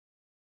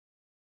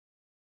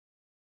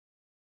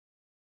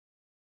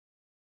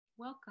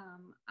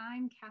Welcome.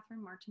 I'm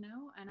Catherine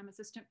Martineau, and I'm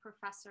assistant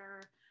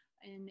professor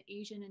in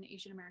Asian and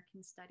Asian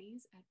American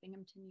Studies at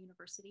Binghamton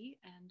University,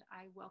 and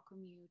I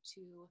welcome you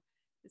to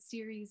the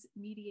series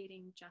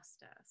Mediating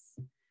Justice.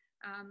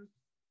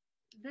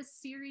 This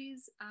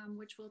series,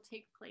 which will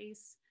take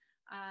place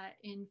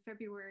in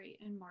February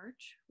and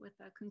March with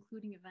a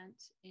concluding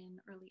event in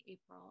early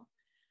April,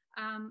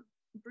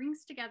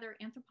 brings together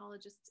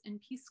anthropologists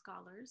and peace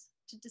scholars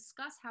to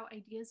discuss how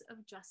ideas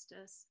of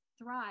justice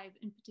thrive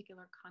in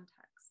particular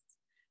contexts,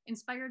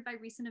 inspired by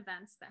recent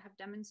events that have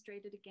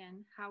demonstrated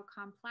again how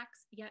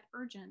complex yet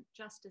urgent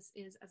justice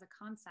is as a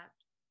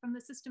concept, from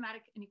the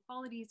systematic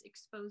inequalities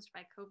exposed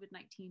by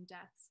COVID-19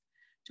 deaths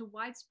to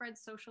widespread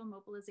social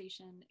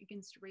mobilization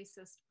against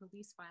racist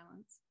police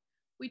violence.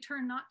 We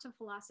turn not to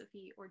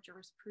philosophy or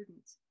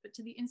jurisprudence, but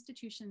to the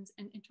institutions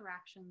and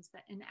interactions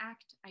that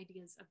enact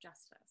ideas of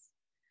justice.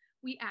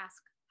 We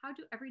ask, how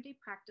do everyday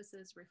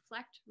practices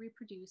reflect,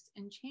 reproduce,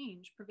 and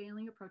change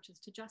prevailing approaches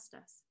to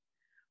justice?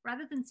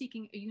 Rather than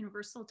seeking a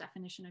universal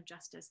definition of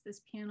justice,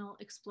 this panel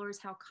explores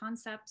how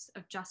concepts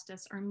of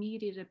justice are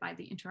mediated by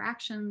the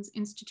interactions,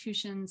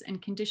 institutions,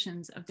 and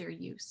conditions of their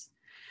use.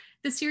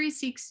 The series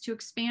seeks to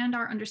expand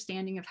our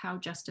understanding of how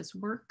justice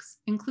works,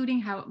 including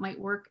how it might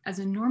work as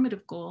a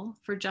normative goal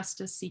for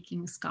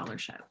justice-seeking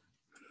scholarship.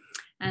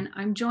 And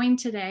I'm joined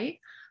today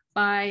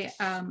by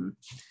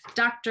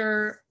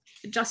Dr.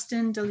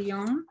 Justin de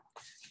Leon.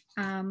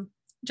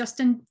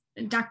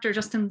 Dr.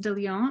 Justin de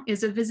Leon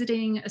is a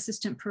visiting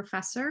assistant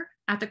professor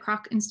at the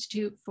Kroc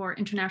Institute for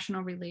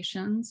International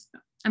Peace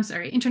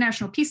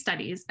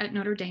Studies at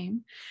Notre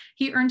Dame.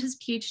 He earned his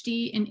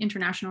PhD in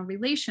international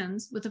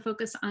relations with a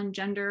focus on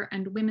gender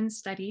and women's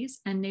studies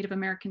and Native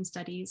American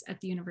studies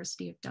at the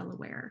University of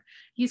Delaware.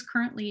 He's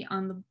currently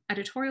on the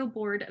editorial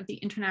board of the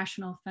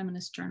International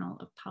Feminist Journal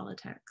of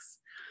Politics.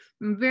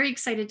 I'm very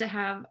excited to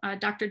have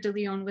Dr. de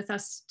Leon with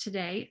us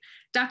today.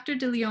 Dr.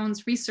 de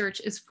Leon's research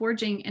is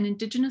forging an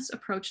indigenous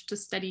approach to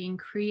studying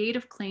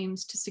creative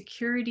claims to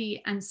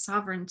security and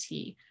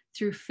sovereignty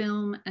through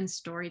film and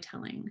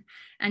storytelling.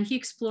 And he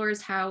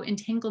explores how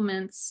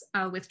entanglements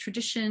with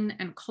tradition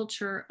and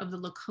culture of the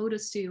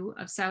Lakota Sioux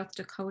of South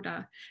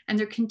Dakota and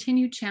their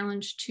continued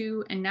challenge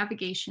to and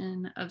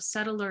navigation of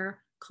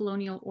settler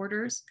colonial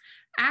orders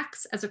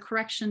acts as a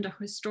correction to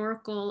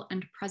historical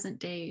and present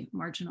day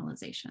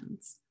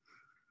marginalizations.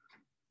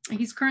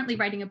 He's currently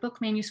writing a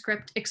book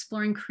manuscript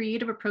exploring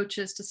creative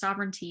approaches to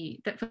sovereignty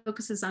that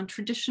focuses on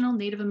traditional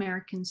Native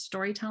American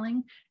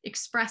storytelling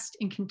expressed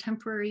in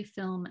contemporary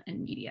film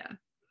and media.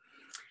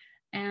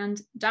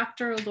 And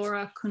Dr.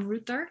 Laura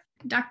Kunreuther.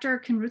 Dr.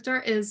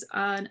 Kunreuther is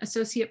an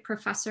associate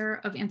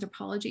professor of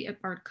anthropology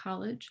at Bard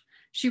College.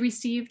 She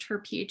received her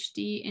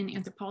PhD in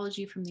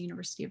anthropology from the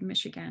University of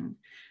Michigan.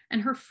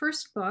 And her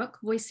first book,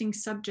 Voicing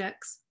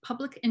Subjects,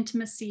 Public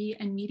Intimacy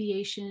and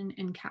Mediation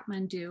in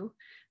Kathmandu,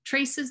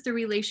 traces the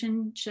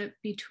relationship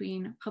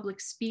between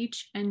public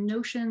speech and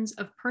notions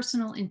of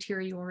personal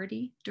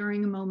interiority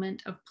during a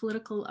moment of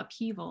political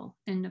upheaval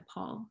in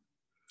Nepal.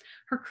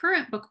 Her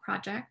current book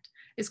project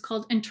is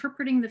called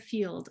Interpreting the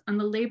Field on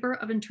the Labor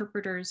of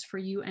Interpreters for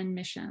UN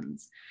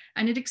Missions,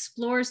 and it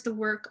explores the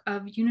work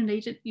of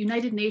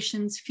United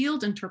Nations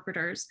field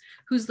interpreters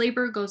whose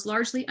labor goes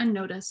largely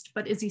unnoticed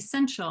but is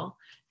essential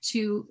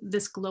to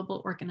this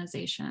global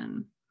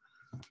organization.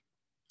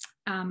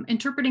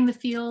 Interpreting the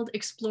Field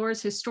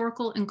explores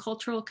historical and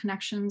cultural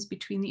connections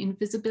between the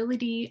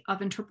invisibility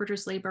of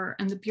interpreters' labor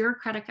and the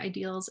bureaucratic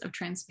ideals of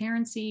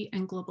transparency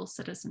and global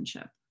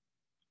citizenship.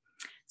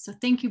 So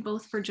thank you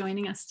both for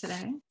joining us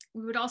today.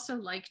 We would also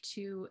like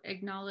to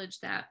acknowledge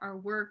that our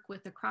work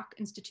with the Kroc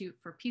Institute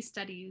for Peace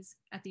Studies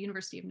at the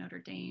University of Notre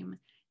Dame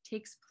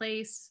takes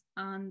place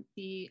on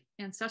the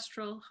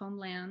ancestral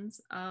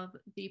homelands of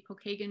the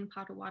Pokagon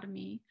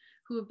Potawatomi,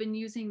 who have been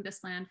using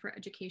this land for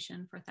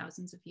education for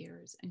thousands of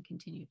years and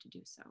continue to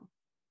do so.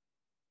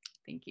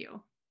 Thank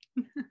you.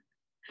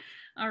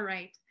 All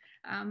right,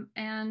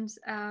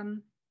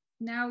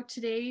 now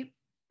today,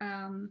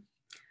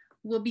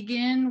 we'll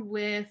begin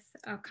with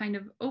a kind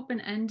of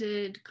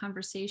open-ended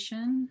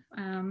conversation,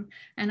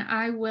 and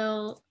I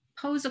will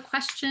pose a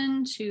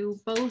question to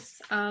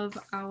both of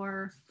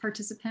our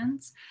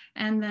participants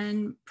and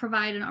then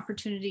provide an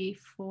opportunity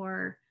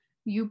for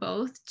you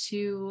both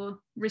to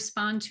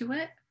respond to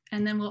it,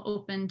 and then we'll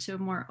open to a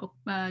more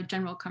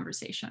general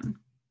conversation.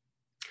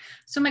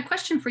 So my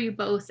question for you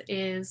both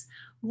is,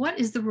 what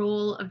is the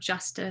role of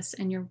justice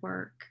in your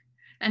work?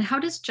 And how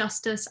does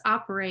justice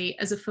operate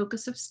as a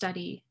focus of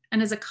study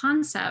and as a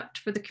concept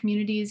for the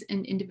communities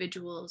and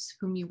individuals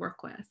whom you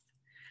work with?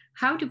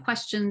 How do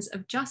questions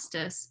of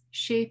justice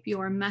shape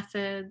your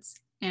methods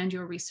and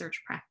your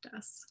research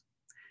practice?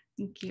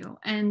 Thank you.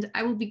 And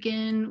I will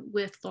begin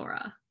with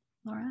Laura.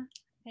 Laura?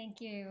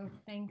 Thank you.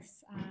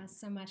 Thanks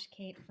so much,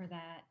 Kate, for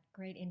that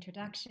great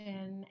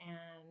introduction.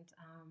 And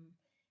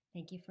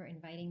thank you for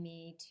inviting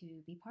me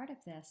to be part of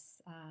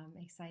this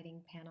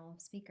exciting panel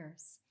of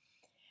speakers.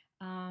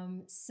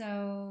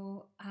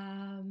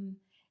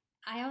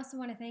 I also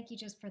want to thank you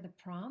just for the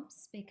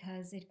prompts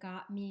because it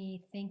got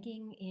me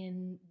thinking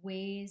in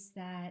ways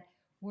that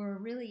were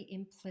really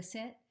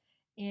implicit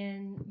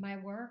in my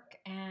work,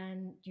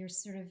 and you're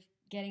sort of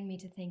getting me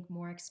to think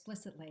more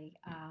explicitly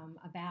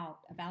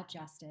about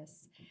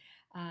justice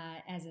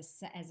as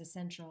a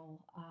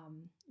central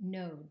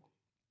node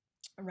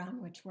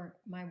around which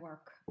my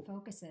work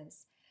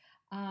focuses.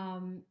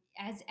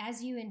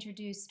 As you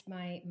introduced,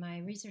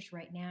 my research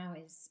right now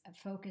is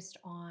focused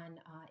on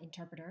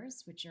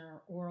interpreters, which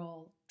are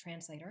oral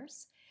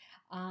translators,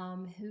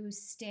 who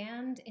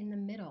stand in the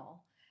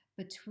middle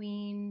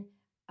between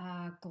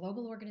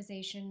global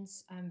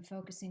organizations. I'm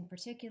focusing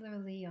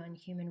particularly on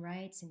human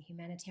rights and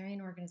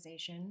humanitarian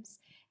organizations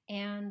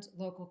and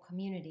local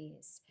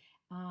communities.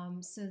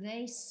 So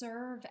they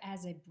serve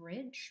as a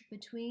bridge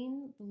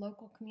between the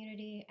local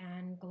community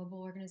and global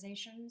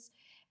organizations,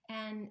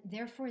 and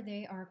therefore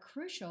they are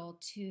crucial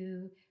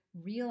to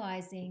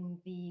realizing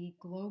the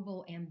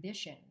global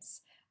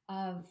ambitions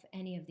of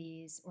any of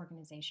these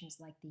organizations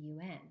like the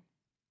UN.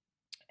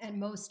 And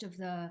most of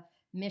the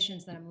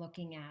missions that I'm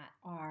looking at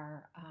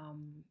are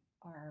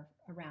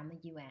around the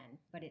UN,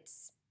 but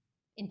it's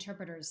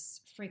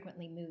interpreters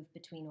frequently move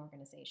between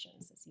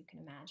organizations, as you can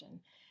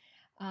imagine.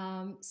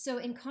 So,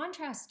 in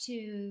contrast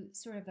to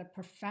sort of the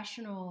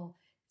professional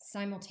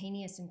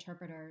simultaneous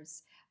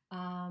interpreters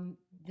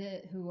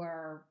who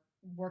are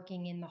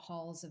working in the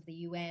halls of the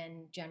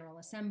UN General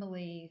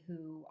Assembly,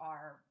 who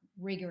are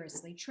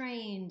rigorously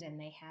trained, and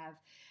they have,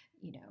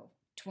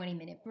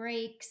 20-minute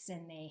breaks,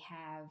 and they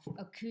have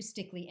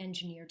acoustically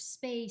engineered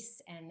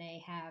space, and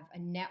they have a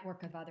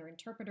network of other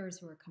interpreters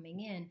who are coming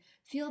in.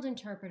 Field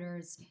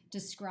interpreters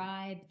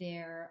describe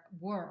their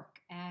work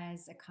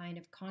as a kind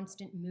of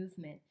constant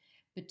movement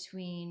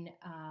between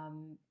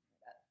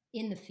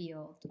in the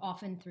field,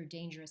 often through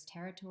dangerous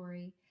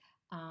territory,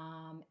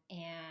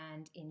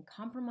 and in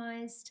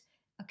compromised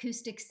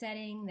acoustic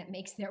setting that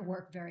makes their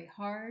work very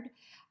hard,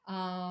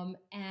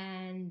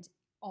 and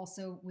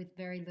also with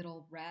very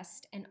little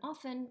rest, and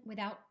often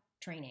without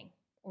training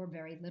or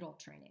very little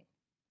training.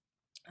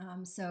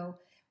 So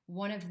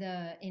one of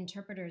the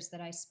interpreters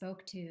that I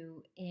spoke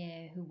to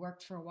who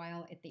worked for a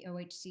while at the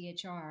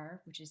OHCHR,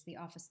 which is the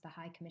Office of the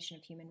High Commission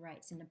of Human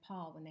Rights in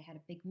Nepal, when they had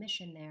a big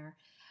mission there,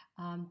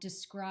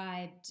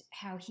 described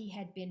how he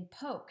had been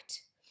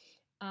poked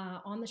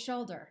on the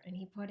shoulder, and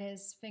he put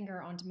his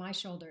finger onto my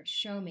shoulder to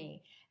show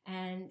me,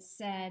 and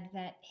said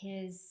that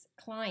his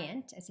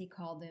client, as he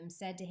called him,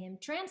 said to him,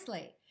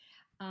 "Translate."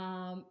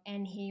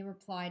 And he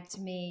replied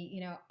to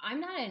me, "I'm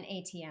not an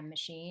ATM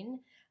machine.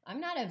 I'm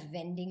not a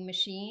vending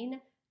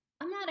machine.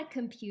 I'm not a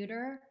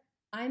computer.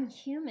 I'm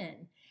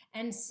human."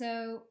 And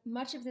so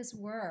much of this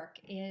work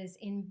is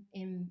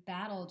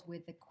embattled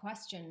with the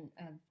question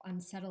of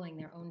unsettling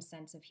their own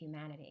sense of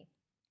humanity.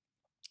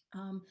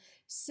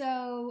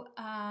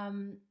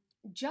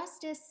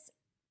 Justice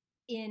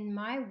in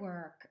my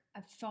work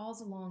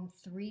falls along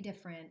three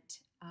different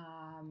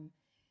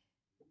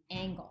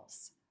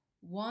angles.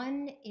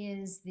 One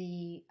is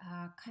the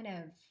kind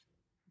of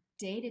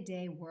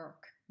day-to-day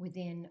work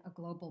within a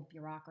global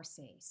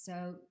bureaucracy.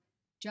 So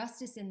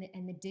justice and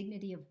the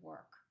dignity of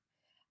work,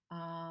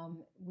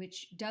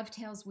 which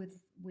dovetails with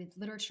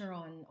literature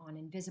on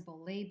invisible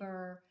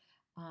labor,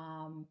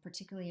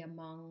 particularly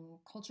among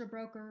culture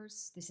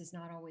brokers. This is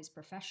not always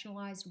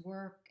professionalized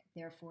work,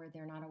 therefore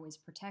they're not always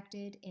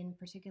protected in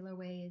particular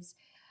ways.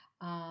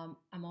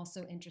 I'm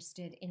also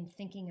interested in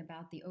thinking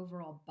about the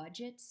overall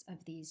budgets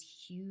of these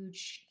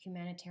huge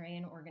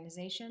humanitarian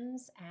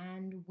organizations,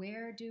 and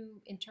where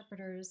do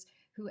interpreters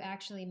who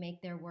actually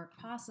make their work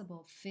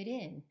possible fit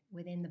in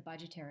within the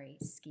budgetary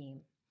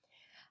scheme.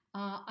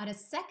 On a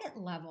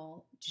second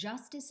level,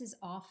 justice is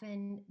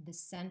often the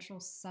central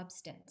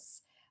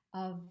substance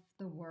of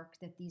the work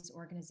that these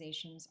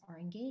organizations are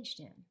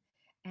engaged in.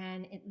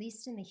 And at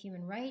least in the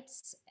human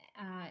rights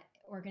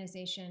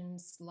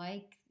organizations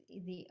like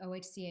the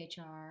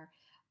OHCHR,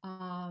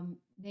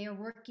 they are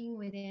working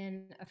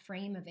within a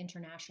frame of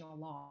international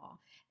law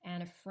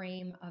and a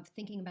frame of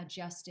thinking about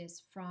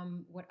justice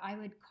from what I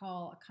would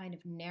call a kind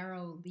of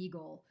narrow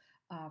legal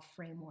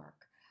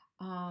framework.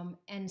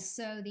 And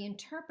so the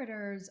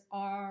interpreters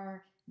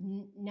are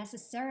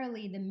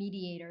necessarily the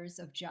mediators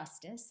of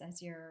justice,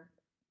 as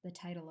the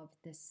title of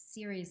this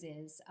series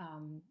is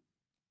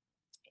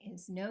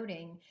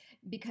noting,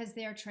 because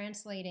they're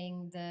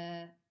translating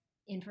the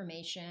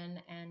information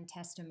and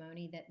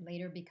testimony that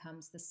later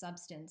becomes the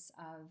substance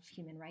of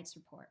human rights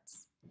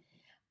reports.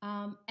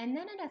 And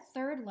then at a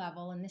third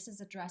level, and this is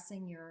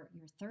addressing your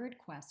third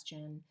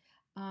question,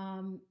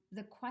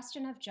 the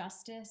question of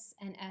justice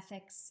and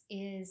ethics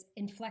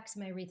inflects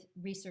my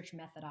research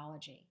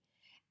methodology.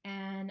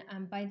 And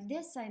by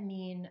this I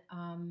mean,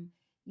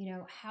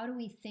 how do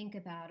we think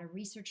about a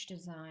research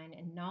design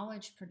and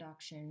knowledge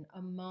production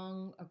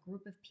among a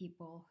group of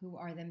people who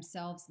are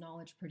themselves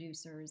knowledge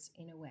producers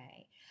in a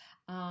way,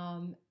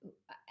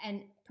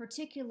 and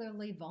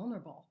particularly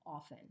vulnerable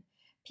often,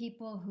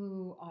 people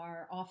who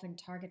are often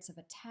targets of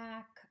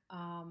attack,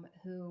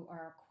 who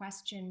are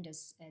questioned,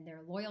 and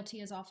their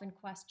loyalty is often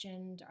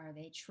questioned. Are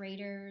they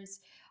traitors?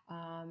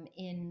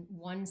 In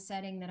one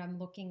setting that I'm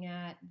looking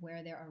at,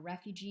 where there are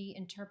refugee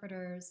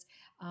interpreters,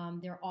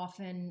 they're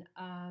often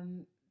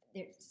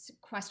there's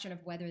a question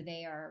of whether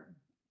they are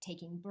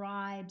taking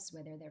bribes,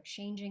 whether they're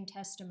changing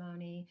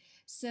testimony,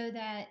 so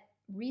that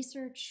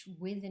research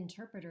with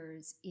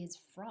interpreters is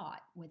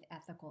fraught with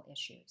ethical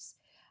issues.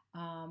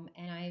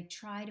 And I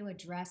try to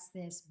address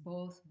this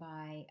both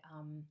by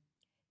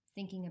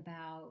thinking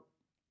about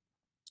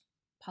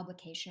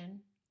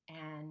publication,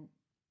 and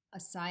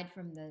aside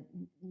from the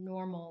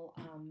normal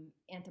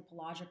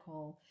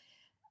anthropological,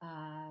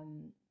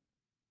 um,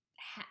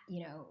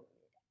 you know,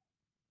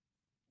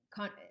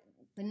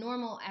 the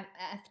normal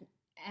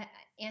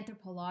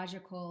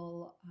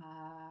anthropological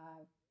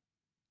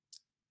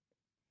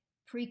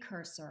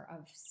precursor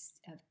of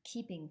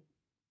keeping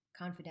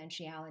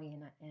confidentiality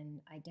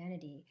and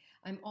identity,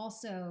 I'm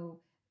also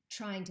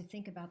trying to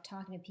think about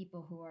talking to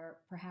people who are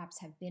perhaps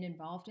have been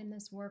involved in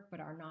this work but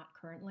are not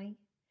currently,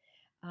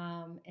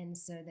 and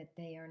so that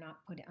they are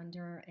not put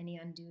under any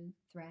undue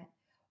threat,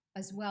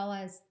 as well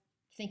as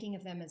thinking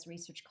of them as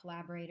research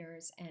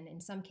collaborators. And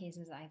in some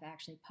cases, I've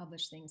actually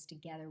published things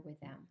together with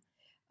them.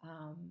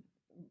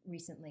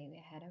 Recently,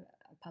 we had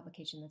a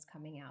publication that's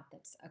coming out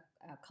that's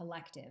a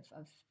collective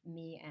of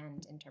me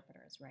and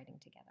interpreters writing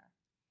together.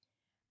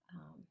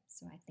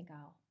 So I think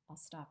I'll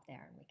stop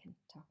there and we can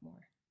talk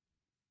more.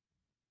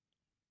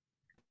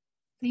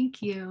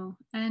 Thank you.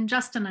 And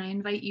Justin, I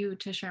invite you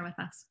to share with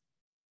us.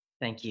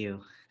 Thank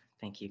you.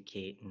 Thank you,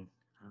 Kate. And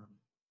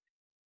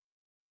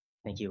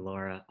thank you,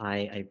 Laura. I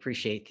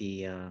appreciate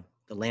the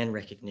land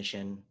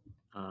recognition.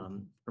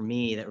 For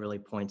me, that really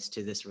points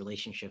to this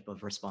relationship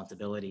of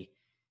responsibility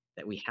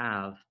that we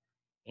have,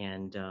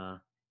 and an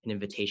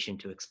invitation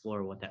to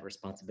explore what that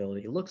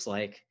responsibility looks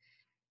like.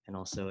 And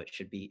also it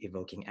should be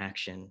evoking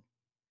action.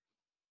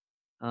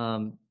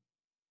 I'm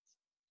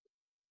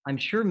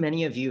sure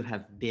many of you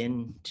have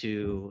been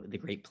to the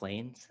Great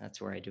Plains.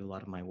 That's where I do a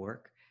lot of my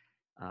work.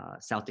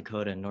 South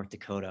Dakota and North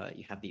Dakota,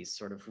 you have these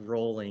sort of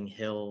rolling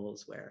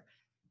hills where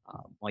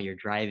while you're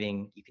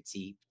driving, you could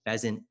see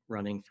pheasant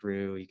running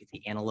through, you could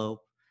see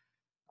antelope.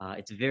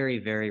 It's very,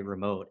 very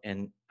remote.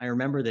 And I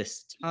remember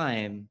this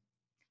time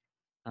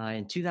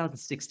in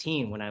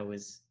 2016 when I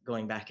was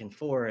going back and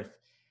forth,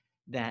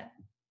 that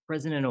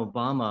President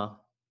Obama,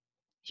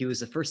 he was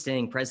the first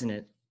standing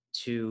president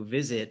to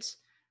visit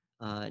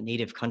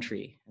native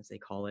country, as they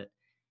call it,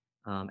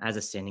 as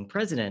a standing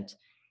president.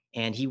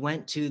 And he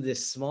went to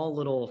this small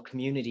little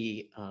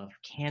community of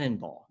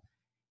Cannonball,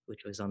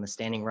 which was on the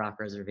Standing Rock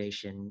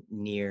Reservation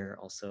near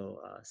also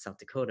South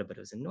Dakota, but it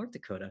was in North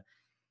Dakota.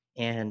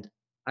 And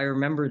I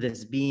remember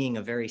this being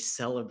a very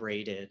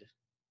celebrated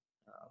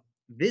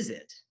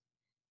visit.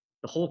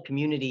 The whole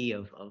community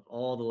of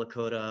all the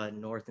Lakota,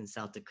 North and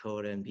South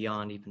Dakota and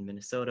beyond, even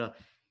Minnesota,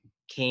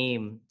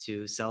 came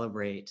to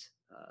celebrate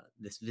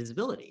this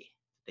visibility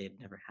they had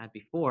never had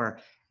before.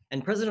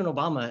 And President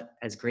Obama,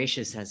 as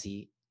gracious as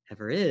he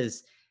ever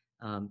is,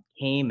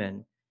 came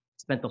and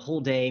spent the whole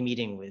day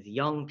meeting with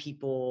young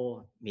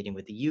people, meeting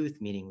with the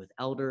youth, meeting with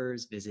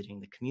elders, visiting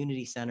the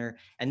community center.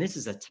 And this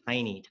is a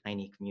tiny,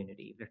 tiny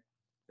community,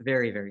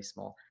 very, very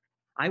small.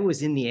 I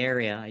was in the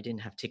area. I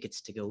didn't have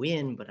tickets to go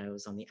in, but I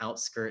was on the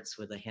outskirts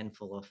with a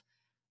handful of,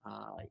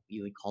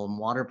 you would call them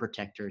water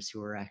protectors,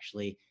 who were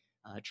actually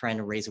trying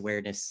to raise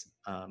awareness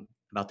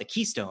about the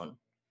Keystone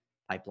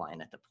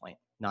pipeline at the point,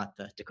 not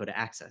the Dakota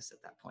Access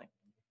at that point.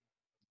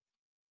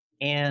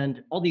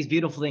 And all these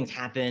beautiful things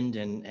happened,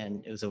 and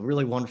it was a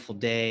really wonderful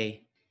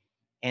day.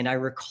 And I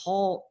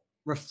recall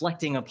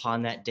reflecting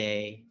upon that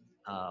day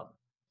a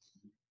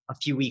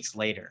few weeks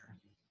later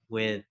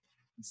with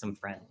some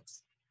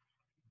friends.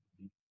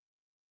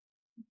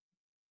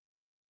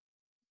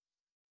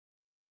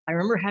 I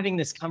remember having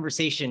this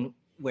conversation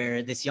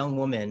where this young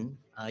woman,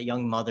 a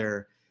young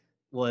mother,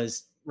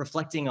 was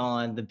reflecting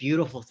on the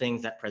beautiful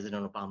things that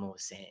President Obama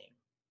was saying.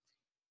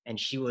 And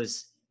she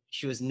was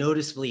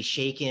noticeably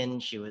shaken.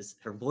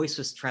 Her voice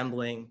was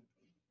trembling.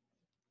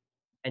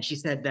 And she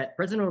said that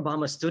President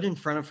Obama stood in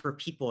front of her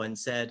people and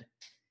said,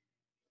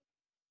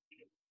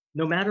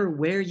 no matter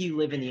where you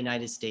live in the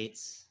United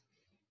States,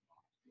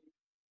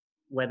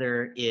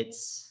 whether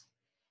it's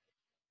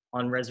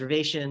on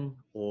reservation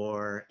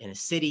or in a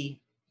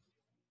city,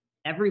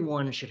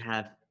 everyone should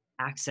have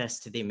access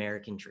to the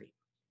American dream.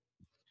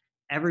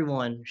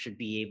 Everyone should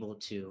be able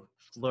to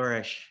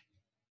flourish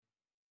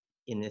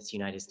in this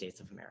United States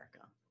of America.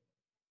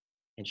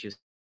 And she was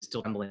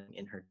still trembling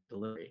in her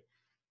delivery.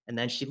 And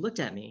then she looked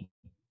at me,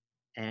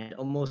 and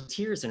almost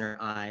tears in her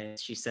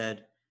eyes, she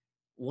said,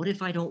 what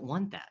if I don't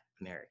want that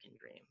American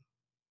dream?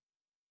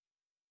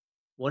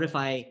 What if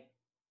I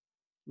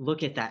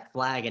look at that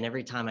flag and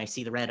every time I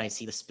see the red, I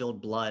see the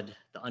spilled blood,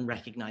 the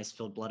unrecognized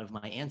spilled blood of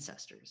my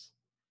ancestors?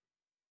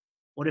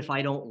 What if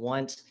I don't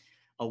want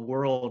a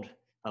world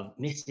of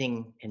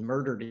missing and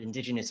murdered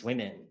Indigenous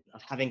women,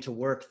 of having to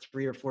work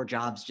 3 or 4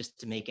 jobs just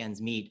to make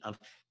ends meet, of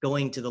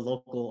going to the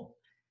local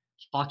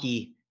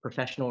hockey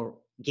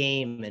professional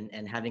game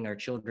and having our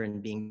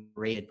children being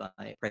rated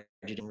by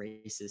prejudiced and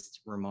racist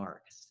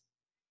remarks.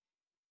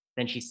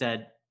 Then she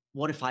said,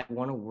 what if I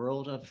want a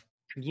world of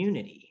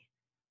community?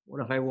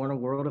 What if I want a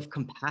world of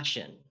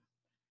compassion?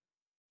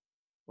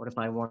 What if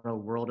I want a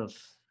world of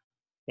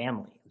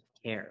family, of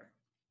care?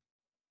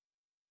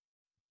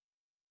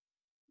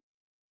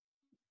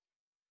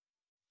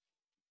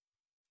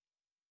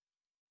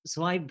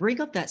 So I break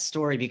up that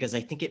story because I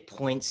think it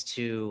points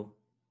to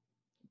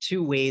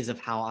two ways of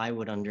how I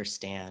would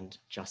understand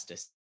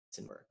justice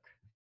in work.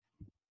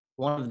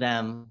 One of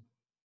them,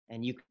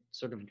 and you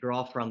sort of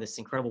draw from this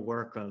incredible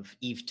work of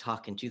Eve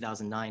Tuck in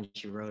 2009,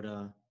 she wrote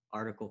an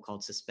article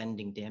called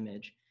Suspending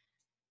Damage.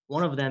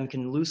 One of them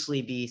can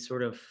loosely be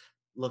sort of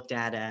looked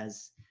at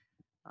as,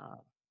 uh,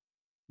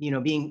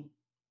 being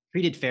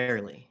treated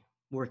fairly,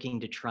 working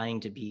to trying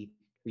to be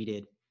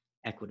treated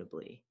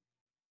equitably.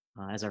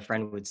 As our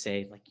friend would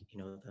say, like,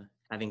 the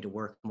having to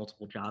work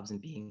multiple jobs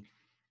and being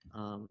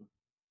um,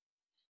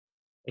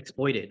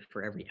 exploited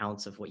for every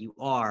ounce of what you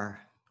are,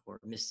 or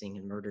missing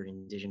and murdered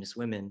Indigenous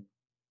women.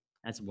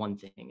 That's one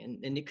thing.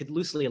 And it could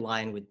loosely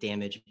align with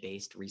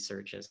damage-based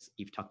research, as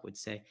Eve Tuck would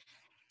say.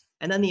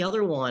 And then the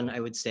other one, I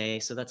would say,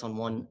 so that's on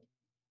one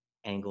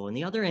angle. And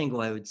the other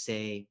angle, I would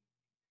say,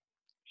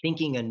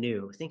 thinking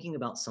anew, thinking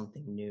about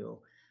something new,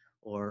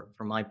 or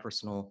from my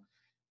personal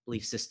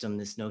belief system,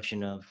 this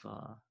notion of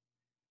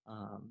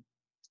um,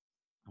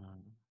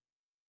 um,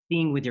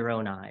 seeing with your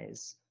own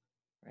eyes,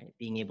 right?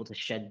 Being able to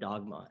shed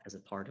dogma as a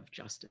part of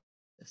justice.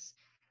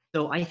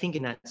 So I think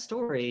in that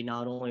story,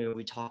 not only are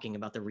we talking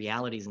about the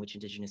realities in which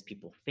Indigenous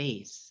people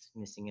face,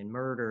 missing and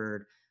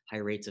murdered, high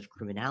rates of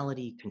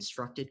criminality,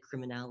 constructed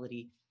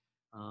criminality,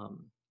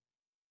 um,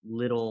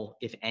 little,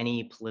 if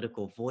any,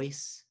 political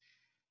voice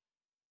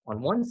on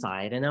one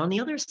side. And on the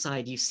other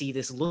side, you see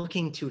this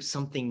looking to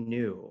something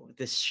new,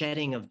 this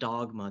shedding of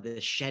dogma,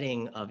 this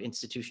shedding of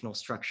institutional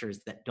structures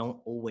that don't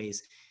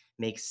always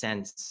make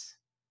sense,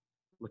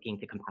 looking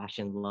to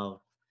compassion, love,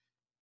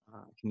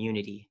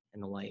 community,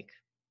 and the like.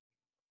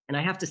 And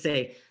I have to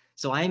say,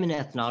 so I'm an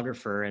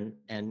ethnographer,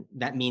 and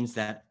that means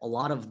that a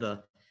lot of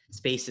the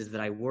spaces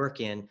that I work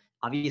in,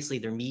 obviously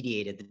they're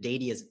mediated. The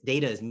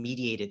data is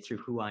mediated through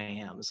who I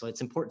am. So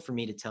it's important for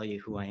me to tell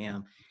you who I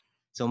am.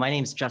 So my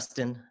name's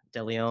Justin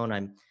De Leon.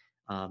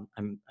 I'm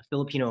a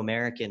Filipino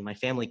American. My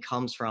family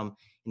comes from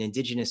an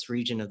indigenous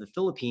region of the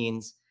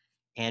Philippines,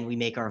 and we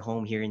make our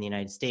home here in the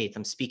United States.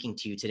 I'm speaking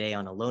to you today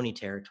on Ohlone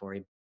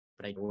territory,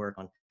 but I work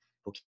on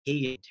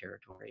Hokkaido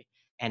territory.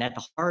 And at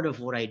the heart of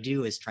what I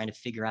do is trying to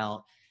figure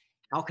out,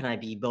 how can I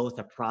be both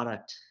a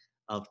product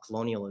of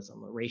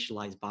colonialism, a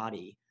racialized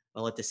body,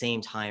 while at the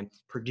same time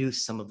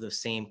produce some of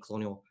those same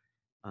colonial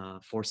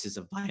forces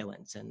of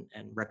violence and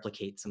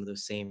replicate some of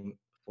those same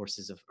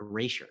forces of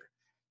erasure.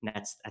 And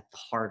that's at the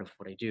heart of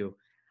what I do.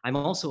 I'm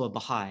also a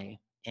Baha'i,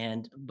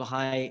 and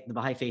the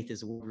Baha'i faith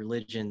is a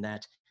religion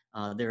that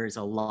there is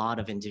a lot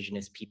of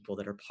indigenous people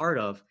that are part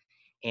of.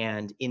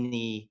 And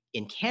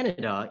in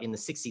Canada in the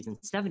 60s and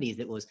 70s,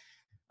 it was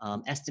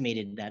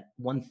estimated that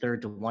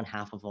 1/3 to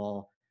 1/2 of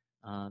all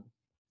uh,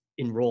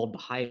 enrolled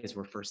Baha'is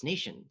were First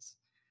Nations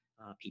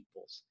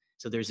peoples.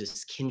 So there's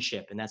this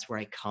kinship, and that's where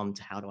I come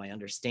to how do I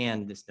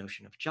understand this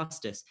notion of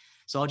justice.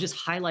 So I'll just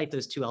highlight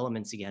those two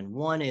elements again.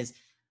 One is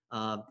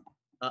uh,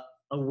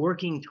 a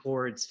working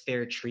towards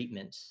fair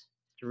treatment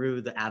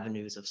through the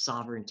avenues of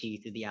sovereignty,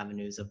 through the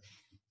avenues of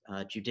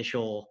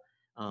judicial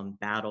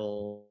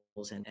battles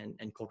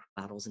and cultural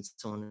battles, and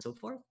so on and so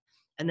forth.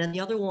 And then the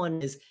other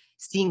one is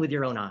seeing with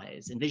your own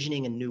eyes,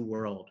 envisioning a new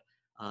world,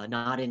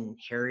 not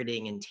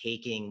inheriting and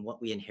taking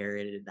what we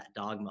inherited, that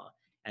dogma,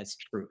 as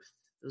truth.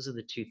 Those are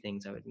the two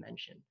things I would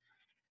mention.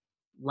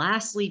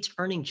 Lastly,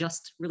 turning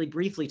just really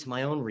briefly to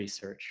my own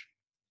research.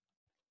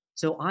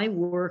 So I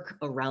work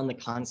around the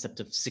concept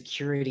of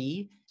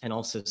security and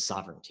also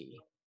sovereignty.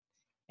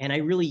 And I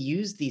really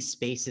use these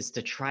spaces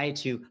to try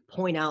to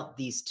point out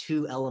these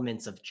two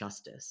elements of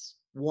justice.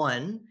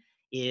 One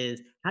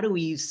is, how do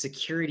we use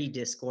security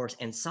discourse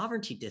and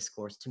sovereignty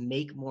discourse to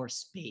make more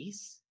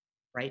space,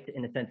 right?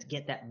 In a sense,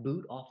 get that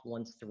boot off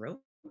one's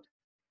throat.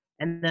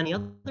 And then the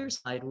other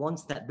side,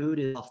 once that boot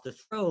is off the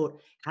throat,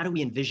 how do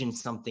we envision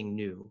something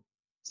new,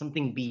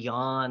 something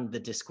beyond the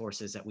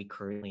discourses that we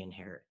currently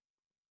inherit,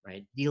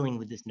 right? Dealing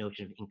with this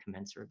notion of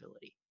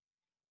incommensurability.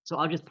 So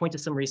I'll just point to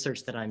some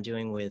research that I'm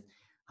doing with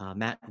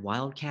Matt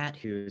Wildcat,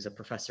 who's a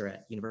professor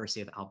at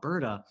University of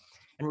Alberta,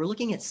 and we're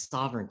looking at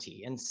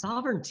sovereignty. And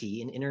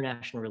sovereignty in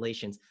international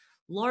relations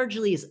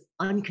largely is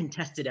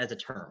uncontested as a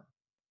term,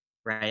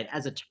 right?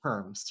 As a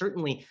term,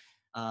 certainly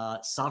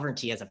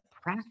sovereignty as a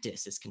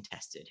practice is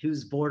contested.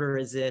 Whose border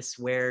is this?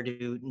 Where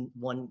do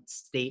one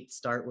state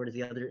start? Where does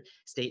the other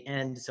state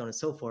end? So on and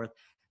so forth.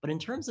 But in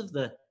terms of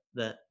the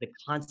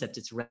concept,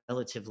 it's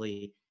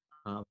relatively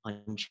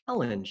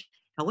unchallenged.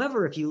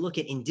 However, if you look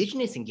at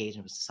indigenous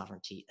engagement with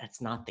sovereignty,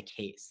 that's not the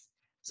case.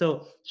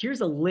 So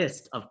here's a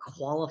list of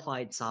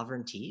qualified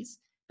sovereignties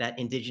that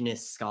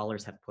indigenous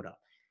scholars have put up: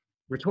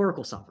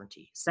 rhetorical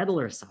sovereignty,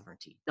 settler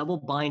sovereignty, double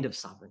bind of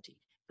sovereignty,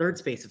 Third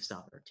space of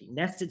sovereignty,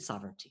 nested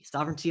sovereignty,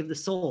 sovereignty of the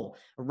soul,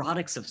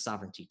 erotics of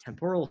sovereignty,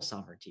 temporal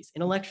sovereignties,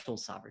 intellectual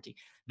sovereignty,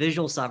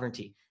 visual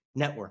sovereignty,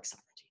 network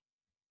sovereignty.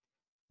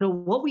 So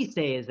what we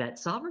say is that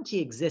sovereignty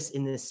exists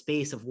in this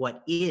space of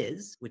what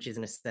is, which is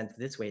in a sense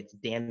this way, it's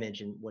damage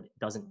and what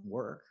doesn't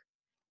work,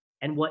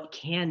 and what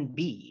can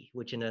be,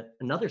 which in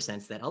another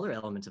sense, that other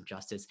elements of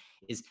justice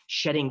is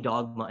shedding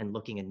dogma and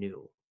looking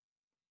anew.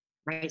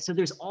 Right? So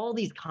there's all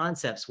these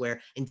concepts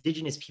where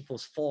indigenous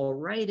peoples fall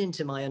right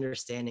into my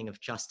understanding of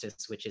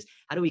justice, which is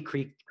how do we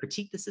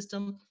critique the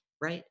system,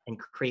 right? And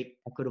create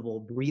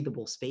equitable,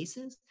 breathable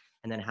spaces?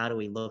 And then how do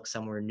we look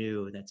somewhere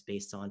new that's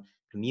based on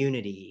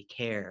community,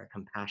 care,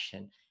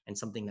 compassion, and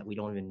something that we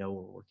don't even know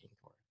we're working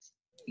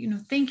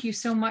towards? Thank you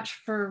so much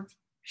for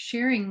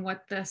sharing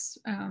what this,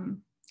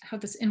 how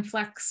this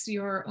inflects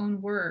your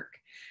own work.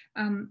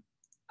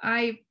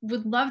 I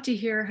would love to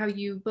hear how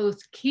you both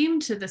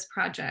came to this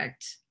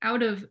project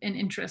out of an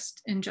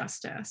interest in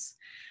justice.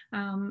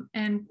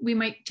 And we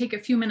might take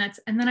a few minutes,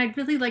 and then I'd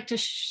really like to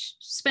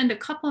spend a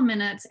couple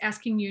minutes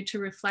asking you to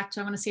reflect.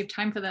 I want to save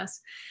time for this.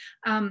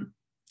 On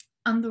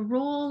the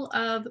role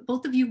of,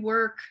 both of you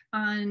work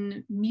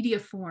on media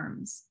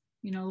forms.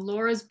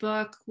 Laura's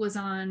book was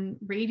on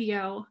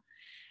radio,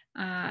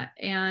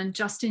 and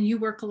Justin, you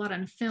work a lot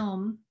on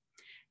film.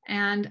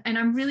 And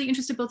I'm really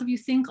interested, both of you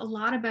think a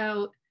lot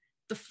about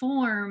the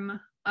form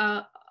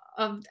of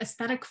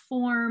aesthetic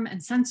form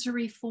and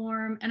sensory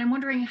form. And I'm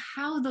wondering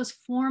how those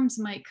forms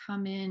might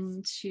come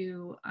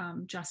into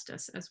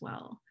justice as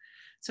well.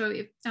 So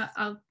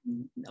I'll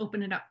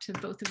open it up to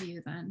both of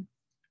you then.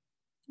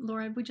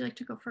 Laura, would you like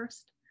to go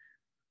first?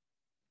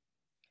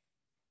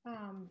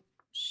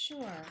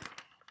 Sure.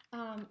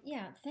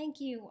 Yeah, thank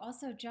you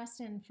also,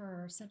 Justin,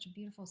 for such a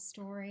beautiful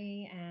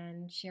story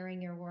and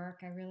sharing your work.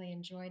 I really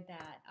enjoyed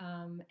that.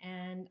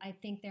 And I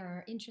think there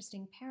are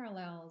interesting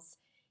parallels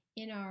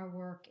in our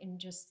work in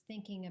just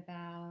thinking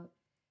about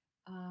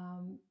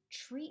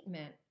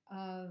treatment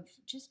of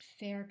just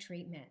fair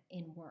treatment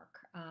in work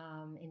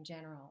in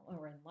general,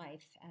 or in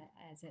life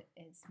as it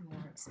is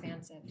more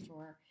expansive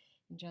for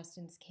in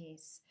Justin's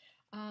case.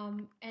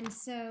 And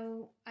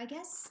so I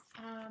guess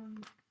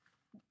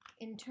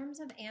in terms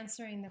of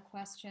answering the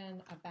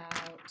question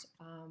about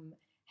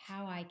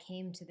how I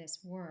came to this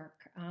work,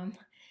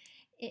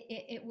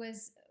 it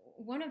was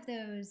one of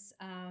those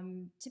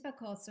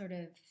typical sort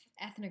of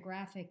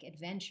ethnographic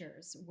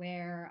adventures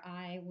where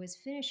I was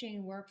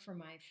finishing work for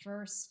my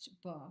first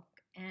book,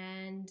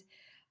 and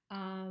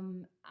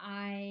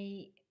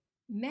I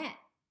met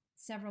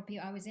several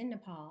people. I was in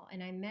Nepal,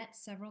 and I met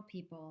several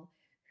people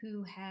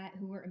who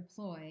were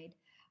employed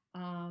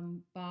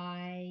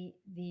by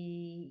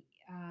the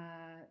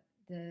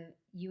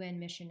UN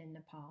mission in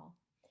Nepal.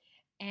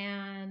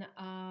 And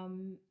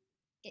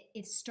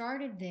it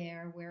started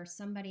there where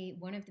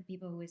one of the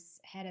people who was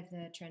head of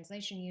the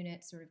translation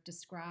unit sort of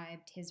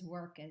described his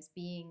work as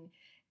being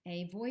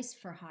a voice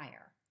for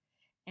hire.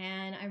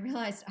 And I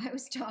realized I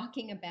was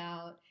talking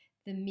about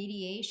the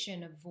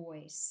mediation of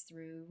voice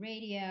through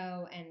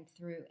radio and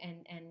through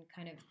and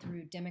kind of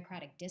through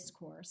democratic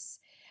discourse.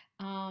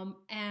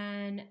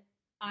 And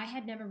I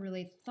had never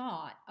really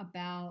thought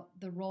about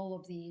the role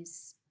of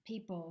these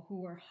people who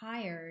were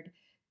hired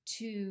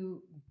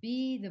to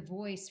be the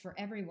voice for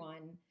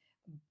everyone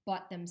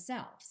but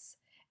themselves.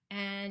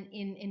 And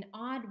in an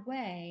odd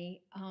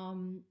way,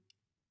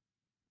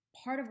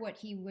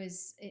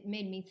 it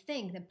made me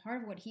think that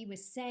part of what he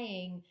was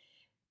saying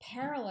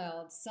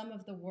paralleled some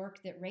of the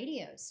work that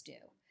radios do.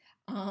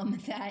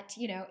 That,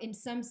 in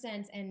some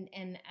sense,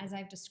 and as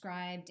I've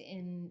described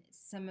in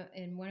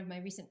one of my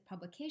recent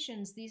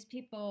publications, these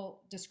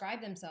people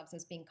describe themselves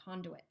as being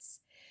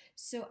conduits.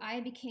 So I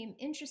became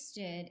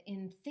interested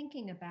in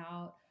thinking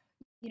about,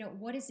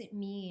 what does it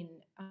mean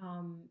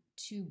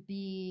to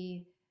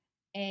be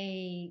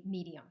a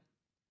medium?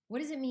 What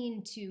does it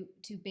mean to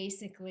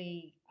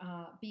basically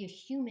be a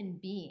human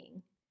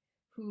being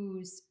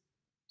whose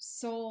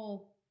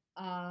sole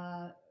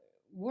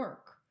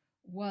work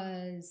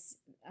was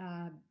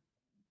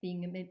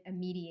being a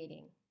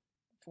mediating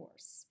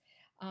force?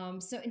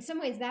 So in some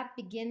ways that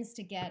begins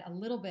to get a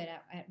little bit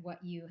at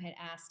what you had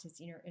asked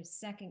as a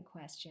second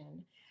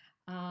question.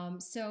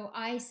 So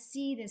I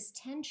see this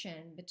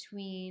tension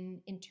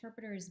between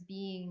interpreters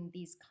being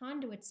these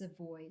conduits of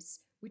voice,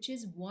 which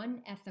is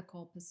one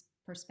ethical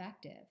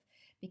perspective,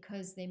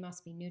 because they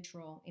must be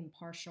neutral,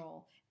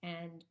 impartial,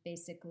 and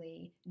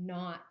basically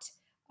not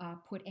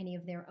put any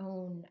of their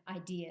own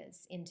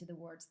ideas into the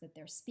words that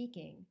they're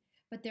speaking.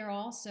 But they're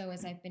also,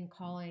 as I've been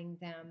calling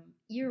them,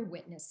 ear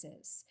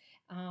witnesses.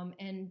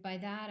 And by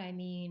that I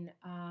mean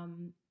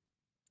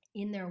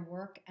in their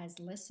work as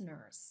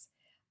listeners,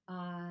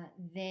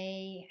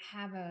 they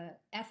have an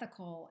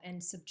ethical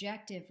and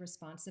subjective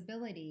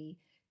responsibility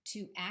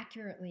to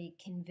accurately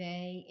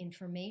convey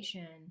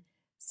information,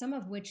 some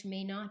of which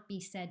may not be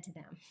said to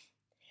them,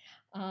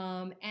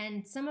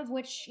 and some of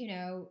which,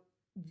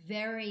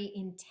 very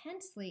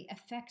intensely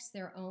affects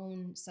their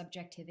own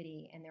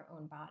subjectivity and their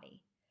own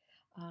body.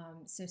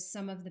 So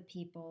some of the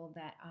people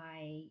that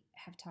I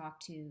have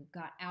talked to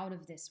got out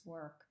of this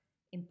work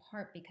in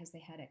part because they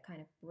had a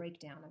kind of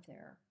breakdown of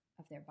their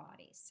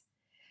bodies.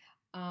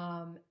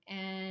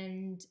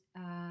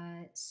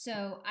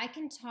 So I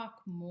can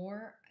talk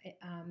more.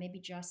 Maybe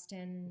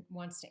Justin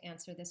wants to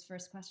answer this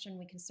first question.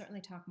 We can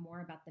certainly talk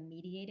more about the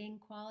mediating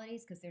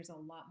qualities because there's a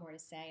lot more to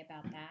say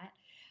about that.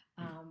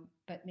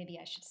 But maybe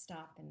I should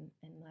stop and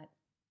let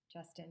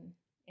Justin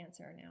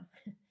answer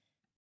now.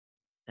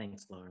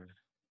 Thanks, Laura.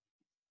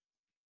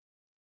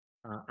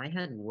 I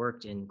had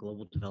worked in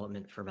global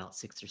development for about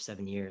 6 or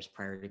 7 years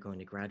prior to going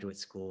to graduate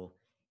school,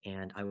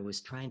 and I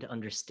was trying to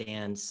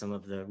understand some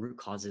of the root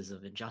causes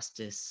of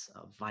injustice,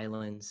 of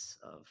violence,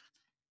 of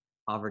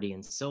poverty,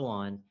 and so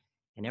on.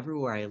 And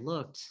everywhere I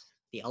looked,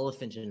 the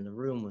elephant in the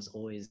room was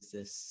always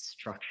this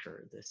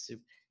structure, this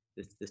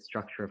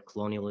structure of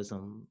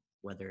colonialism,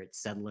 whether it's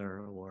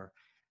settler or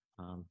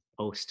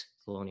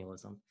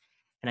post-colonialism.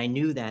 And I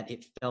knew that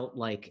it felt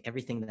like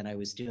everything that I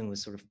was doing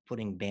was sort of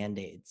putting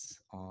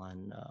band-aids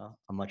on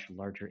a much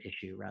larger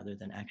issue rather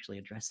than actually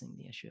addressing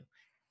the issue.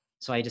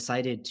 So I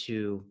decided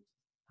to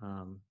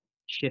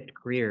shift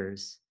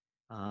careers.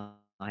 I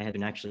had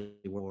been actually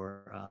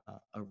working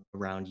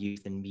around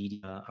youth and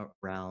media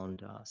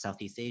around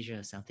Southeast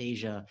Asia, South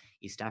Asia,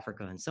 East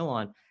Africa, and so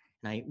on.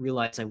 And I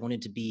realized I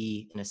wanted to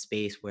be in a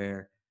space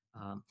where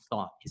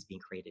thought is being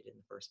created in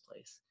the first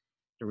place,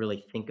 to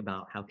really think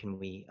about how can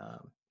we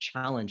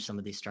challenge some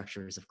of these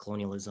structures of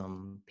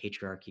colonialism,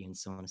 patriarchy, and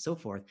so on and so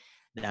forth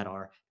that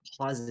are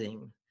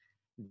causing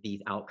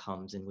these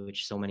outcomes in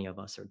which so many of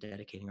us are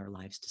dedicating our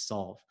lives to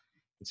solve.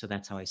 And so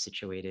that's how I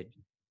situated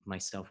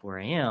myself where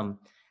I am.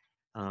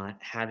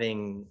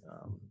 Having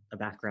a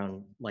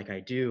background like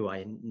I do,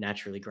 I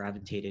naturally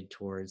gravitated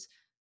towards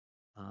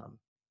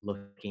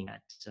looking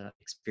at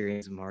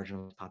experience of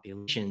marginalized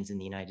populations in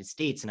the United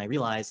States. And I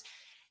realized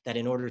that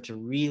in order to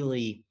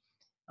really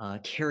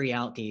carry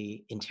out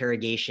the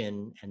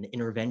interrogation and the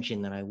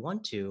intervention that I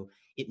want to,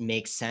 it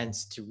makes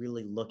sense to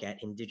really look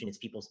at indigenous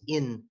peoples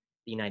in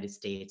the United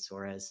States,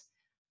 or as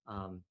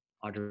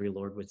Audre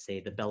Lorde would say,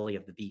 the belly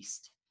of the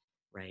beast,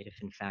 right?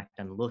 If in fact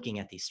I'm looking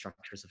at these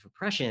structures of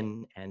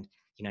oppression and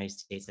the United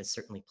States has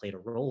certainly played a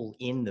role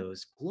in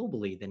those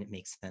globally, then it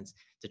makes sense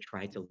to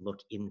try to look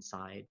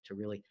inside to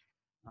really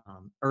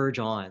urge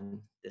on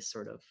this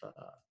sort of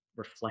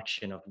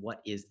reflection of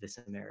what is this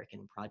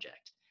American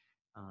project.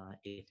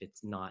 If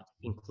it's not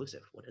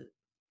inclusive, what is it?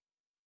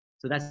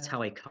 So that's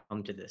how I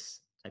come to this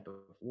type of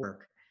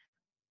work.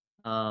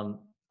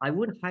 I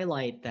would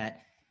highlight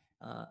that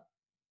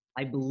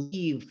I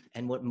believe,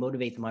 and what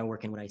motivates my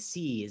work and what I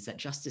see is that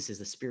justice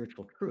is a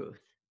spiritual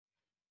truth,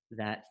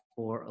 that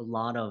for a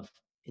lot of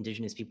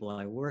indigenous people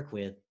I work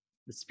with,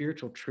 the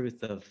spiritual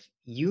truth of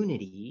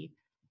unity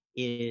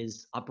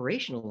is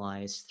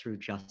operationalized through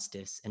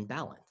justice and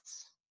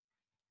balance.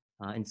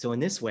 And so in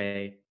this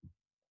way,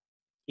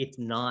 it's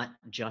not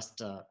just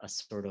a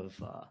sort of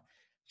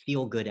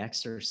feel-good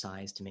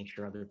exercise to make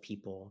sure other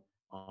people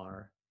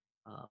are,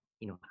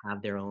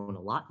 have their own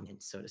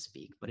allotment, so to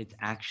speak, but it's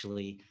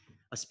actually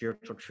a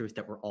spiritual truth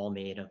that we're all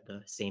made of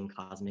the same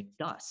cosmic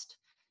dust.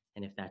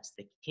 And if that's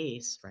the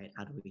case, right,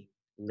 how do we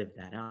live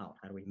that out?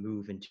 How do we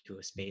move into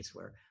a space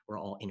where we're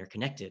all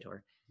interconnected?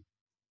 Or,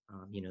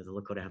 the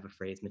Lakota have a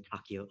phrase,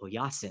 Mitakio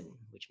Oyasin,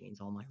 which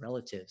means all my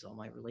relatives, all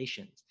my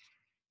relations.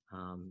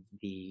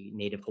 The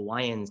native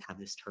Hawaiians have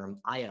this term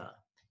Aya,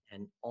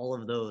 and all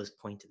of those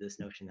point to this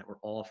notion that we're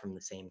all from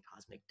the same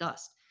cosmic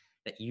dust,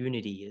 that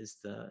unity is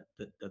the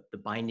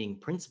binding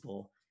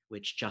principle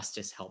which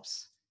justice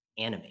helps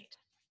animate.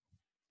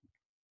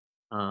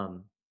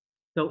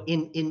 So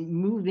in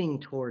moving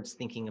towards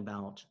thinking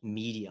about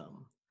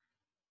medium,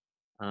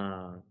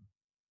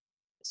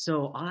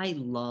 so I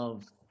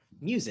love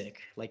music,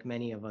 like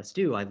many of us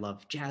do. I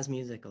love jazz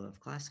music, I love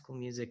classical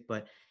music,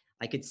 but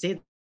I could say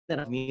that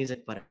I love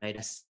music, but I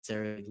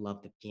necessarily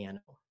love the piano.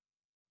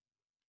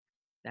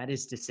 That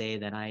is to say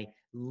that I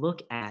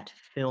look at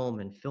film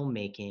and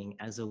filmmaking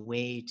as a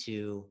way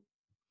to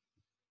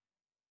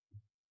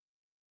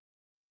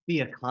be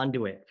a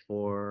conduit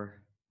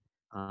for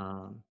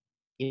um,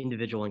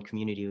 individual and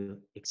community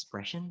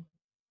expression,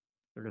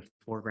 sort of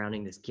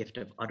foregrounding this gift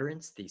of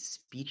utterance, these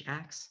speech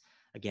acts,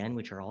 again,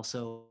 which are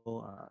also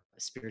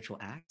spiritual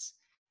acts.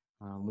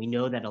 We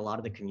know that a lot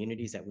of the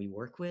communities that we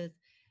work with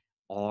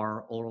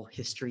are oral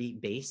history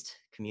based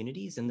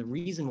communities. And the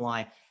reason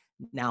why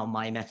now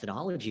my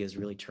methodology is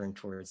really turned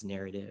towards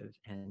narrative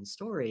and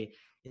story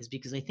is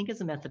because I think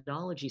as a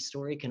methodology,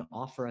 story can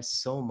offer us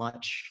so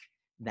much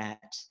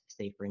that,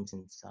 say, for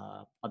instance,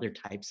 other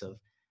types of,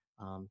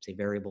 say,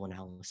 variable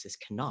analysis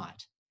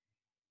cannot,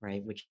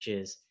 right? Which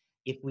is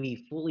if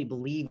we fully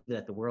believe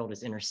that the world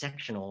is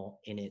intersectional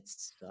in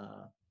its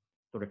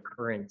sort of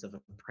currents of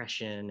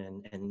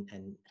oppression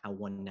and how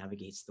one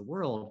navigates the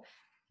world,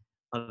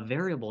 a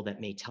variable that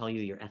may tell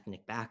you your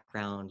ethnic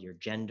background, your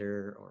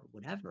gender, or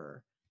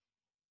whatever,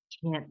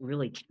 can't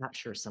really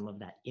capture some of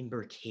that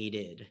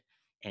imbricated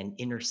and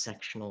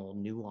intersectional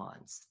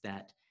nuance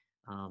that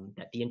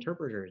that the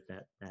interpreters,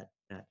 that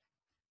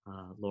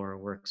Laura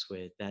works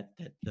with, that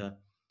the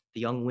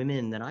young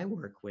women that I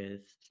work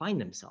with find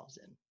themselves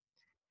in.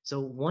 So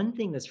one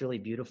thing that's really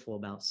beautiful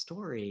about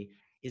story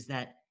is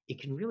that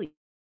it can really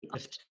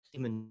lift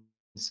human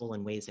soul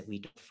in ways that we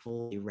don't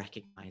fully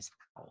recognize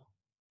how.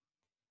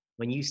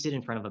 When you sit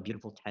in front of a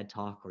beautiful TED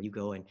talk or you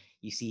go and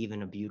you see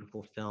even a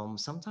beautiful film,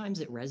 sometimes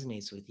it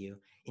resonates with you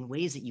in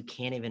ways that you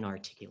can't even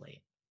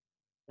articulate.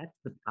 That's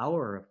the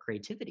power of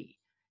creativity,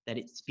 that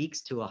it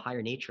speaks to a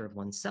higher nature of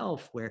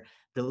oneself where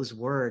those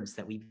words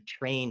that we've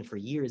trained for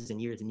years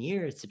and years and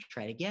years to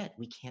try to get,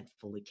 we can't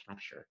fully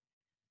capture,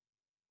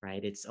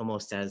 right? It's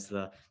almost as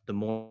the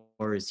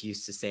Moors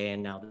used to say,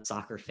 and now the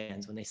soccer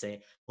fans, when they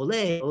say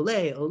 "ole,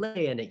 ole, ole,"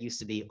 and it used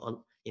to be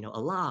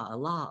Allah,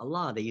 Allah,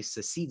 Allah. They used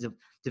to see the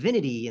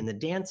divinity in the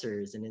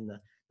dancers and in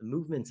the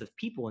movements of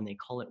people, and they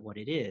call it what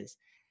it is.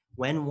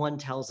 When one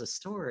tells a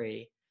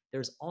story,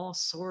 there's all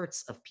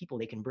sorts of people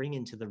they can bring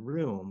into the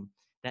room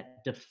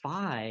that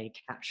defy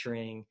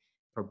capturing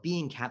or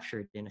being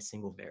captured in a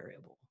single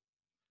variable.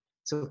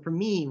 So for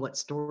me, what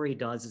story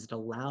does is it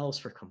allows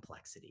for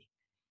complexity.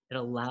 It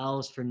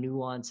allows for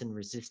nuance and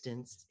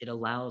resistance. It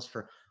allows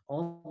for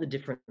all the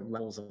different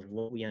levels of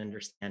what we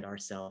understand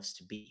ourselves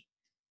to be.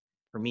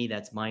 For me,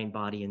 that's mind,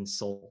 body, and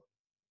soul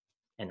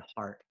and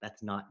heart.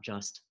 That's not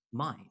just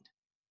mind.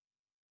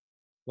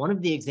 One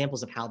of the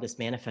examples of how this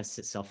manifests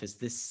itself is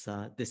this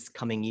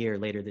coming year,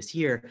 later this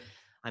year,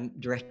 I'm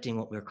directing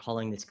what we're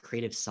calling this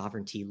Creative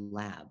Sovereignty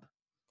Lab.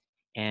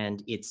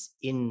 And it's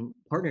in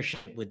partnership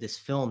with this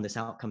film, this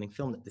coming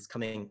film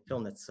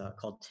that's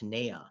called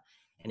Tanea.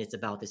 And it's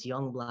about this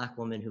young Black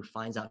woman who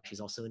finds out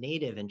she's also a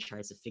Native and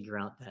tries to figure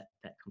out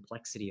that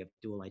complexity of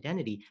dual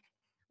identity.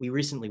 We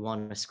recently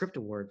won a script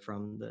award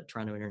from the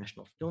Toronto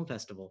International Film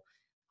Festival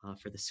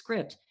for the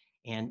script,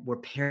 and we're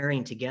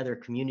pairing together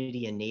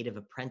community and Native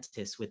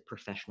apprentice with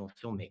professional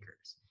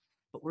filmmakers.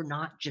 But we're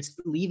not just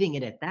leaving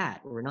it at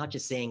that. We're not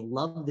just saying,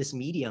 love this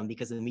medium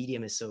because the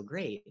medium is so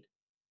great,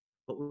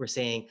 but we're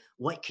saying,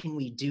 what can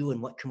we do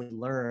and what can we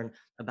learn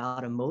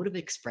about a mode of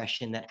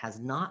expression that has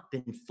not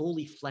been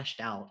fully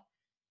fleshed out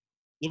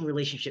in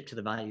relationship to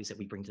the values that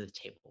we bring to the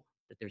table?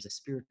 That there's a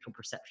spiritual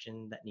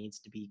perception that needs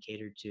to be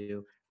catered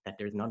to, that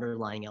there's an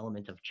underlying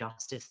element of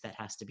justice that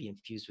has to be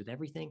infused with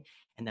everything,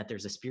 and that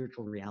there's a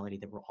spiritual reality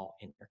that we're all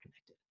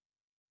interconnected.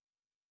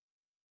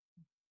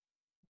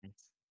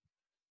 Thanks.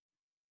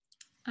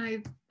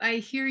 I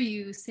hear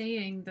you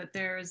saying that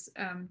there's,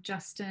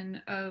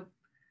 Justin, a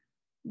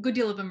good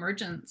deal of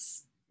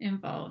emergence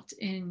involved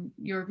in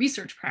your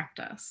research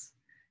practice.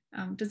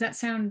 Does that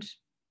sound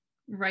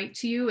right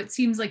to you? It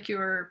seems like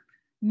you're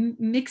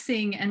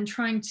mixing and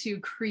trying to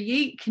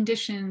create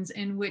conditions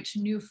in which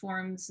new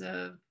forms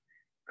of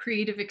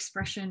creative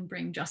expression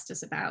bring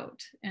justice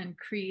about and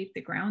create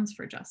the grounds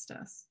for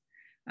justice,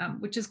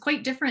 which is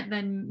quite different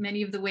than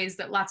many of the ways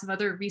that lots of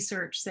other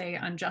research, say,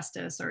 on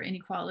justice or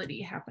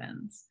inequality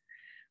happens,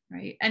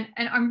 right? And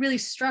I'm really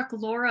struck,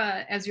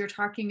 Laura, as you're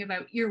talking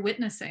about ear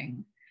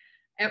witnessing,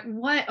 at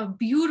what a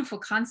beautiful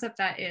concept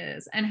that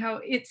is, and how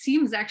it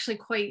seems actually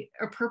quite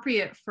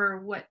appropriate for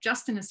what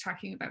Justin is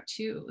talking about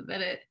too, that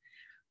it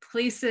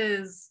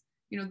places,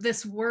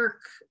 this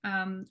work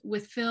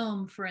with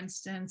film, for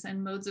instance,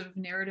 and modes of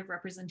narrative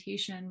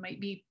representation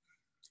might be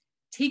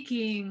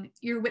taking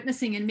ear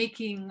witnessing and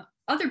making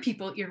other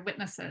people ear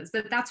witnesses,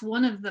 that's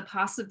one of the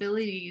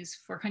possibilities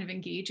for kind of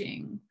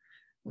engaging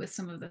with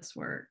some of this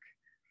work.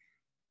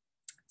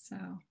 So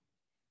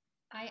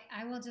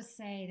I will just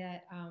say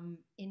that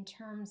in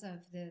terms of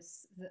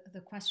this,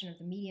 the question of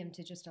the medium,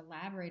 to just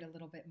elaborate a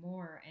little bit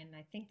more, and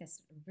I think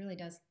this really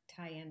does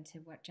tie into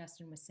what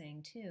Justin was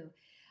saying too.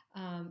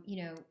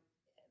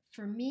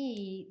 For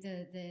me,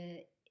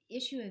 the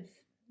issue of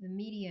the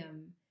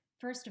medium,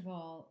 first of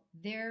all,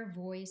 their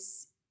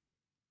voice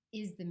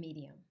is the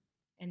medium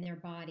and their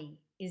body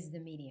is the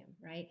medium,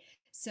 right?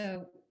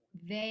 So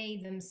they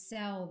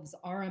themselves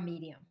are a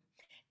medium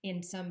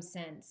in some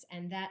sense,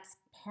 and that's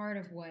part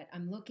of what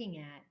I'm looking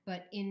at.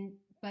 But in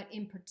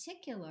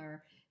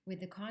particular, with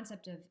the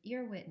concept of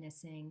ear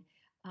witnessing,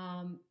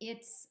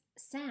 it's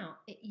sound.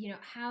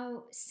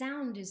 How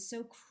sound is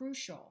so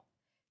crucial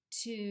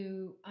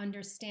to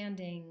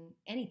understanding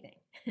anything,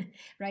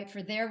 right?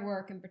 For their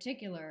work in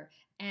particular,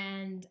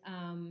 and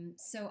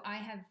so I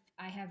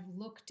have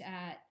looked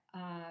at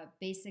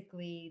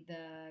basically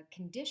the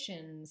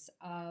conditions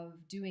of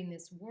doing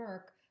this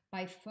work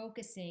by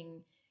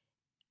focusing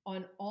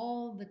on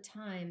all the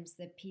times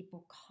that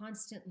people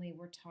constantly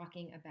were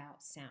talking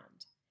about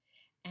sound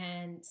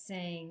and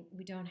saying,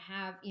 we don't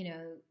have,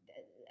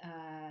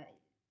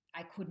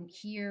 I couldn't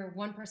hear.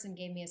 One person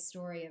gave me a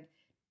story of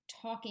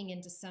talking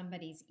into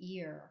somebody's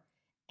ear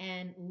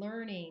and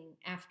learning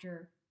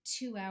after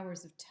 2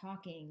 hours of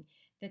talking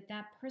that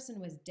that person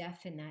was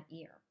deaf in that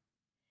ear.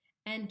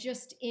 And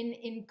just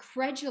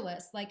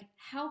incredulous, like,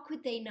 how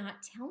could they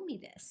not tell me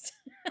this?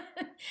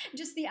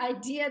 Just the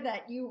idea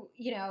that you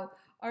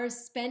are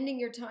spending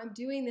your time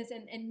doing this,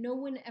 and no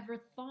one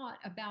ever thought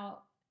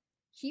about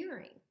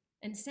hearing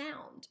and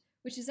sound,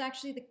 which is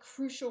actually the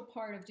crucial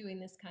part of doing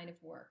this kind of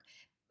work.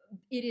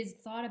 it is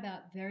thought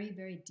about very,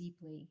 very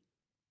deeply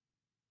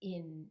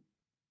in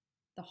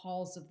the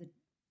halls of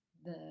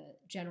the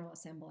General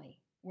Assembly,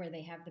 where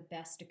they have the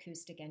best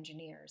acoustic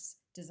engineers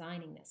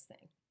designing this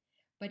thing.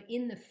 But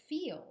in the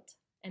field,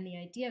 and the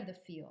idea of the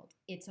field,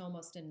 it's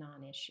almost a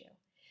non-issue.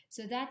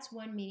 So that's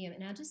one medium.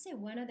 And I'll just say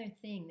one other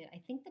thing, that I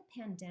think the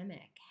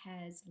pandemic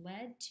has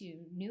led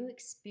to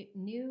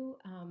new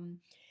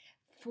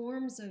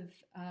forms of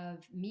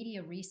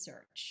media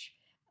research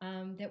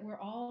that we're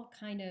all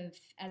kind of,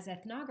 as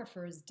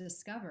ethnographers,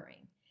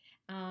 discovering.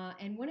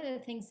 And one of the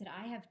things that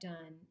I have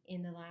done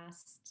in the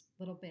last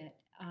little bit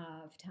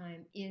of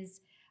time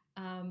is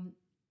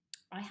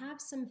I have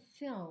some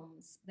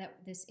films that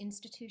this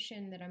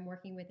institution that I'm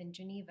working with in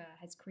Geneva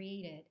has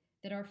created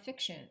that are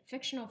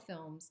fictional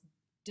films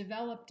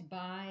developed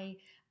by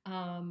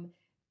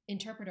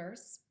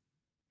interpreters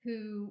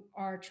who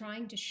are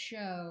trying to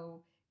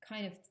show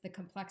kind of the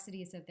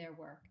complexities of their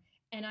work.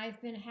 And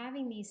I've been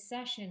having these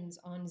sessions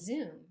on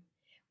Zoom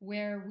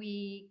where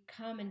we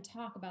come and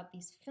talk about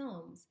these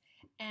films.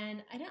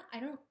 And I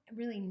don't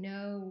really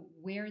know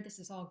where this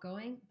is all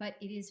going, but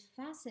it is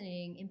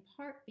fascinating in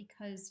part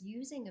because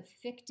using a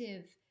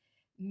fictive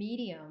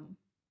medium,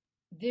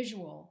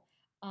 visual,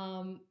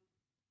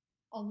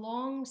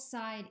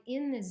 alongside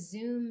in the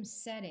Zoom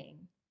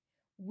setting,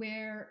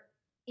 where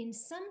in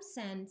some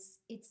sense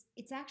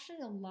it's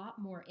actually a lot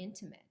more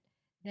intimate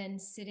than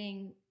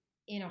sitting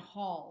in a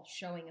hall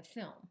showing a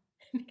film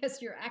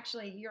because you're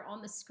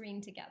on the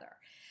screen together.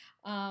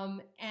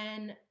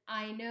 And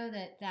I know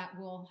that that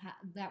will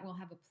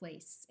have a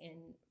place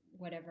in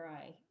whatever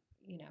I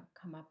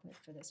come up with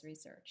for this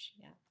research.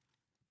 Yeah.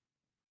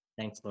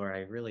 Thanks, Laura.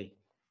 I really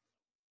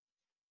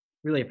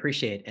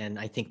appreciate, and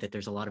I think that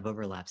there's a lot of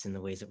overlaps in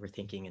the ways that we're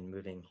thinking and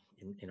moving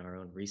in our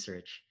own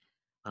research.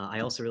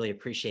 I also really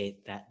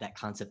appreciate that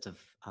concept of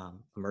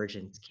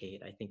emergence,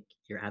 Kate. I think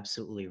you're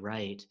absolutely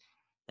right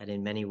that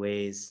in many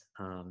ways,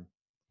 kind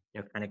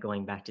of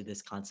going back to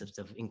this concept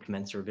of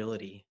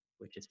incommensurability,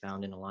 which is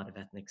found in a lot of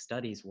ethnic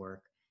studies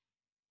work,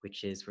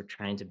 which is we're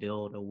trying to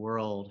build a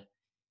world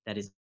that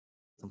is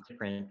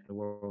different from the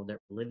world that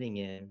we're living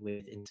in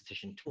with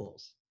insufficient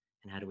tools.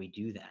 And how do we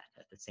do that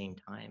at the same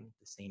time,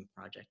 the same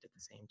project at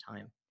the same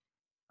time?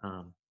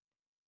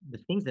 The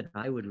things that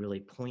I would really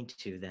point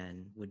to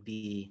then would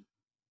be,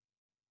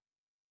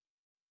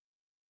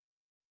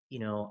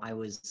 I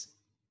was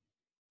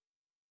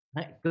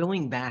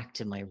going back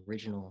to my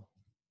original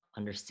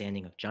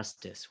understanding of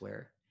justice,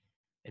 where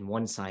in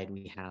one side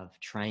we have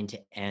trying to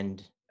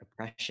end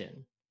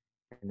oppression,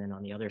 and then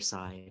on the other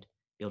side,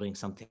 building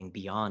something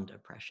beyond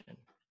oppression.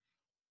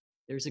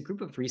 There's a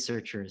group of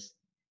researchers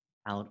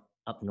out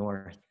up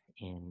north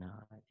in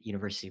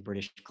University of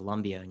British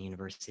Columbia and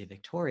University of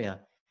Victoria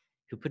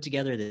who put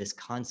together this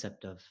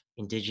concept of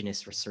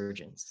indigenous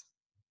resurgence,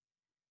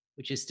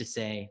 which is to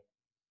say,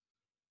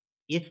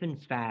 if in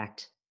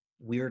fact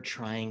we're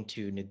trying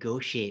to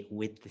negotiate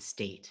with the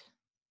state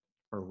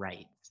for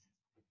rights,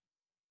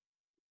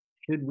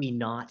 should we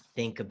not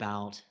think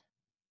about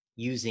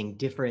using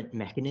different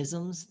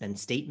mechanisms than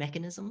state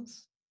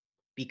mechanisms?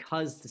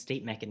 Because the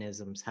state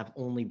mechanisms have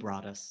only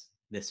brought us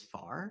this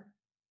far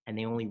and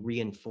they only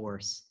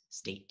reinforce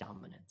state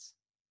dominance.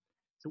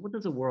 So what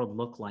does a world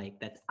look like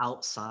that's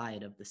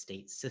outside of the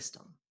state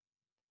system?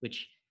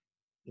 Which,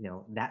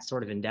 that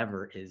sort of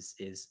endeavor is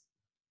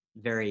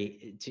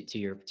very, to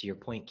your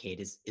point, Kate,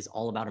 is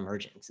all about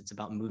emergence. It's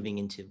about moving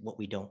into what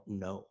we don't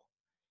know.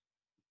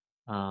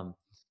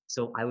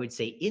 So I would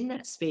say in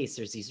that space,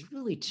 there's these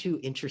really two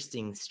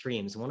interesting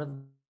streams. One of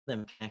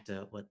them connect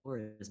to what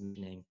Laura is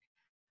mentioning.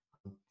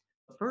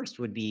 First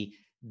would be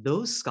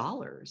those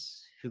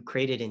scholars who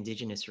created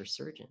indigenous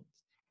resurgence,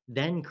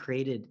 then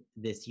created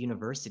this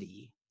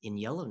university in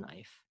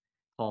Yellowknife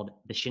called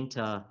the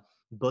Shinta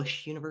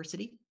Bush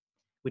University,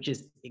 which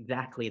is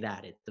exactly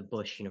that. It's the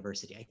Bush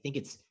University. I think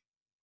it's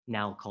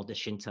now called the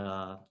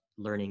Shinta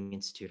Learning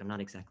Institute. I'm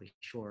not exactly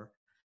sure.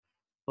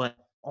 But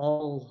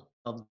all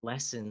of the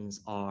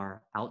lessons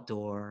are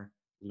outdoor,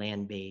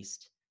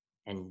 land-based,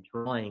 and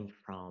drawing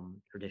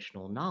from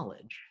traditional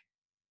knowledge.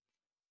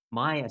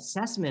 My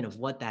assessment of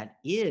what that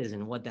is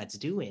and what that's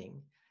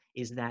doing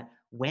is that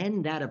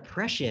when that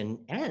oppression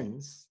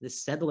ends,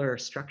 this settler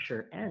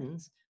structure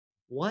ends,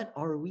 what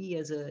are we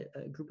as a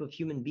group of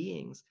human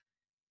beings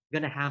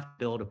going to have to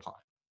build upon?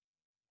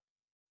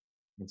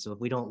 And so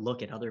if we don't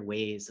look at other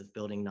ways of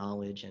building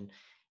knowledge and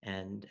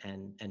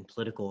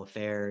political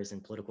affairs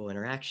and political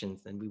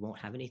interactions, then we won't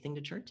have anything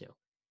to turn to.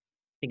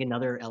 I think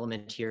another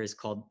element here is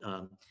called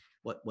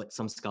what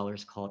some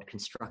scholars call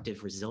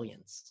constructive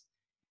resilience,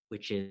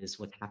 which is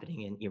what's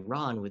happening in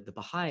Iran with the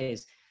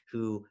Baha'is,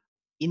 who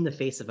in the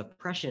face of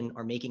oppression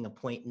are making a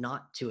point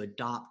not to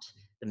adopt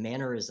the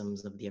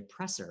mannerisms of the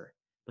oppressor,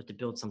 but to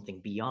build something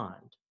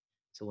beyond.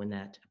 So when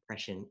that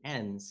oppression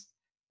ends,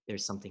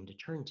 there's something to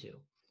turn to.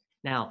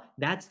 Now,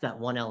 that's that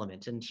one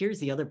element. And here's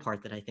the other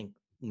part that I think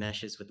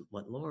meshes with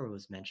what Laura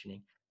was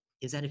mentioning,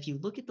 is that if you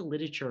look at the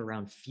literature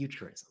around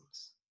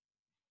futurisms,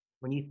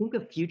 when you think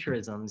of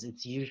futurisms,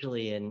 it's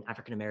usually in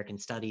African American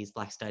studies,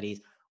 Black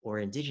studies, or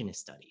indigenous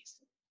studies.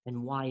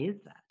 And why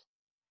is that?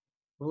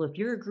 Well, if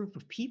you're a group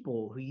of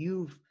people who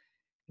you've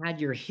had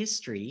your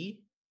history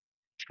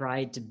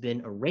tried to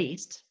been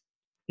erased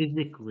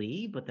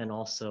physically, but then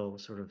also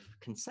sort of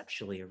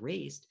conceptually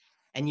erased,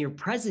 and your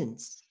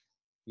present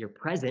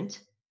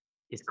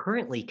is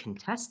currently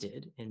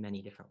contested in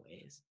many different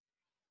ways,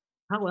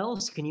 how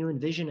else can you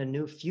envision a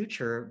new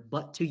future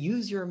but to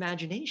use your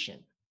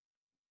imagination?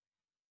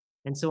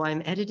 And so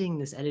I'm editing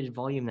this edited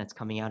volume that's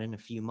coming out in a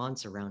few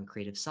months around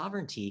creative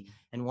sovereignty.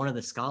 And one of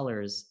the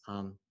scholars,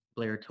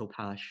 Blair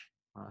Topash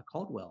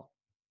Caldwell,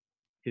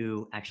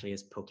 who actually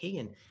is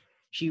Pokagan,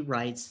 she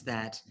writes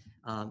that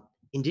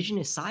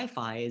indigenous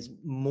sci-fi is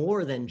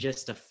more than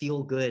just a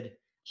feel-good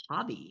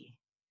hobby.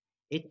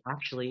 It's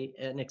actually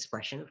an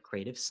expression of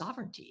creative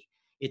sovereignty.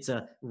 It's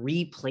a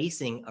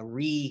replacing, a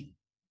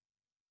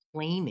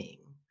reclaiming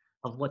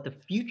of what the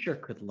future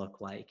could look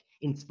like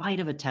in spite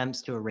of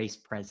attempts to erase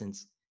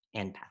presence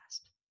and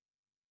past.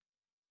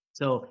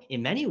 So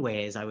in many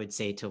ways, I would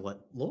say to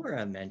what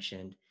Laura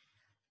mentioned,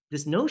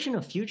 this notion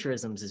of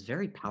futurisms is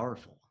very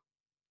powerful.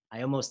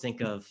 I almost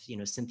think of,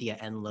 Cynthia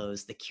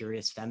Enlow's The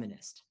Curious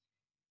Feminist,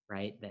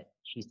 right? That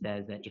she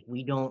says that if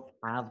we don't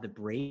have the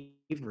bravery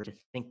to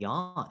think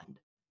beyond,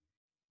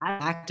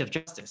 act of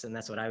justice, and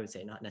that's what I would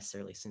say, not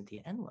necessarily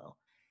Cynthia Enlow,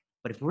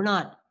 but if we're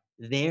not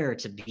there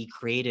to be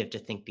creative, to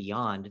think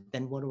beyond,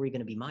 then what are we going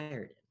to be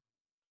mired in?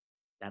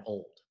 That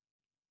old.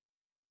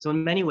 So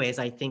in many ways,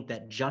 I think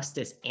that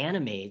justice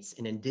animates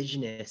an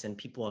indigenous and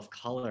people of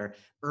color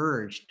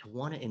urge to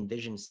want to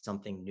envision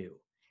something new.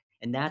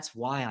 And that's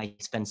why I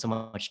spend so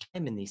much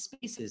time in these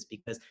spaces,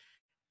 because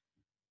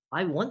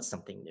I want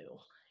something new.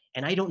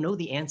 And I don't know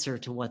the answer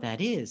to what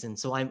that is. And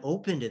so I'm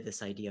open to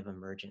this idea of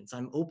emergence.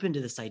 I'm open to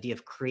this idea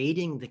of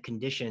creating the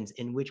conditions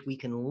in which we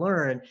can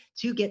learn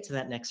to get to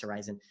that next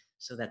horizon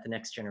so that the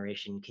next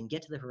generation can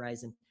get to the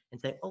horizon and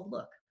say, oh,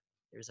 look,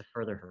 there's a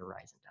further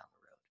horizon down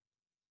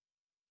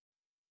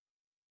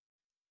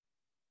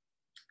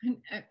the road.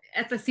 And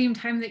at the same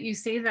time that you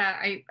say that,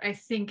 I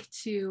think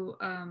to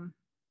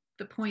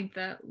the point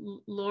that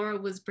Laura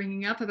was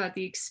bringing up about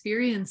the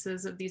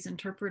experiences of these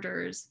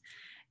interpreters,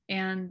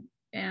 and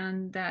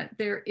that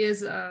there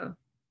is a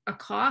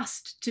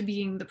cost to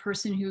being the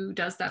person who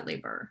does that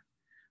labor,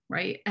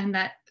 right? And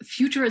that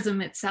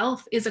futurism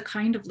itself is a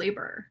kind of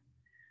labor,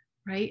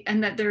 right?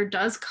 And that there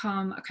does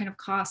come a kind of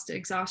cost to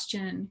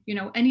exhaustion.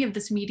 Any of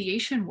this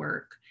mediation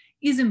work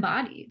is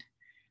embodied.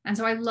 And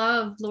so I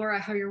love, Laura,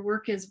 how your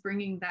work is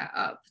bringing that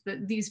up,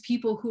 that these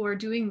people who are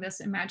doing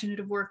this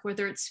imaginative work,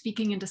 whether it's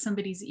speaking into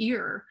somebody's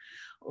ear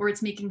or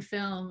it's making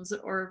films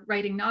or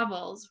writing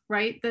novels,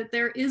 right? That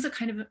there is a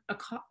kind of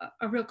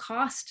a real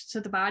cost to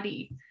the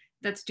body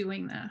that's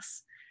doing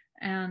this.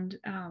 And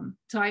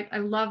so I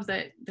love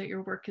that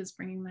your work is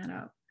bringing that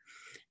up.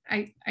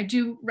 I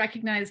do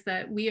recognize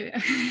that we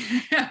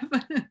have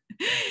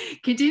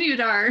continued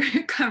our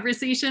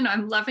conversation.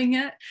 I'm loving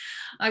it.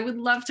 I would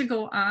love to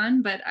go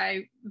on, but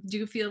I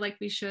do feel like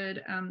we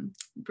should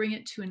bring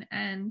it to an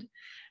end.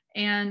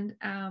 And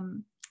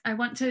I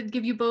want to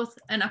give you both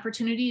an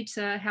opportunity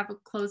to have a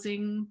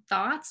closing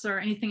thoughts or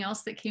anything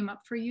else that came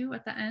up for you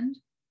at the end.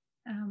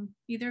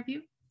 Either of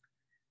you?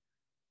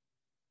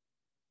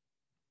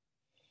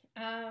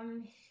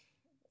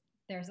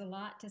 There's a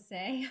lot to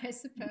say, I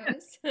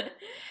suppose.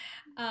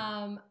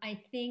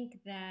 I think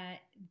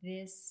that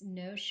this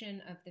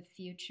notion of the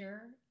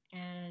future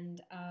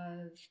and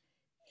of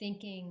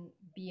thinking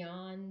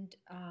beyond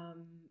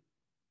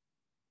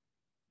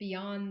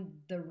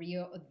the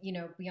real,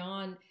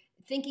 beyond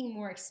thinking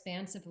more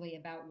expansively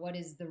about what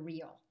is the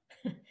real,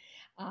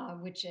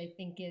 which I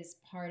think is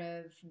part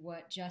of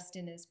what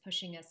Justin is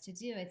pushing us to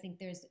do. I think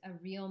there's a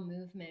real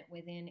movement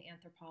within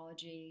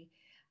anthropology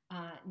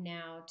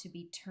now to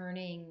be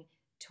turning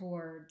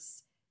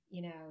towards,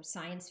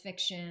 science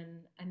fiction.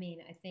 I mean,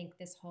 I think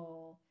this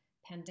whole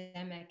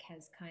pandemic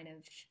has kind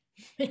of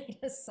made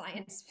a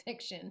science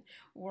fiction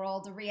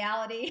world a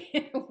reality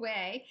in a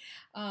way,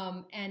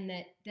 and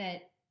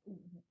that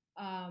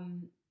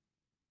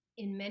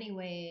in many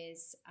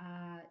ways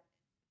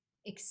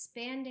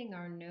expanding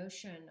our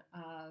notion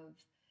of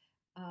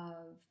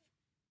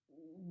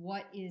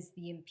what is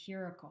the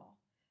empirical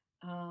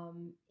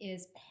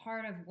is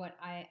part of what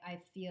I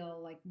feel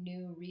like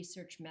new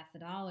research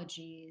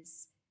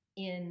methodologies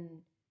in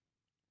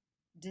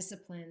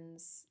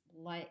disciplines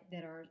like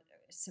that are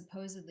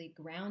supposedly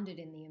grounded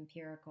in the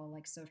empirical,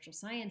 like social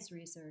science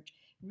research,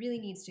 really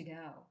needs to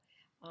go.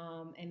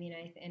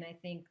 I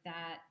think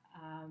that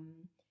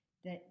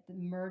that the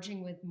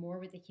merging with more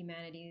with the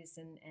humanities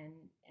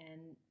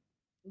and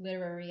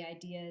literary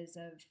ideas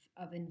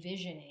of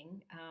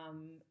envisioning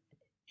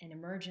and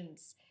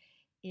emergence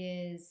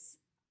is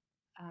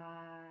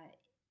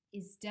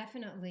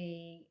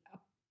definitely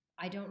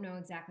I don't know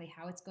exactly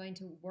how it's going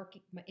to work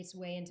its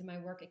way into my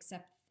work,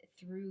 except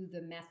through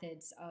the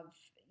methods of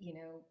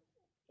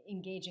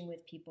engaging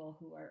with people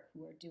who are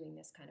doing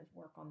this kind of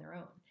work on their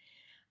own.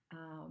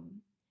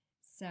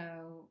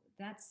 So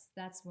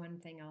that's one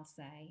thing I'll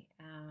say.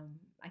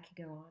 I could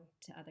go on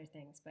to other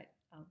things, but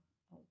I'll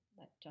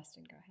let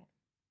Justin go ahead.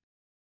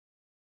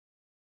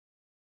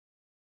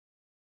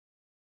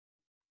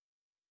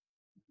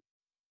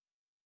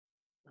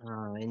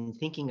 In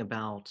thinking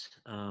about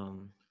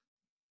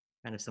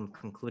kind of some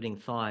concluding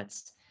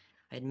thoughts,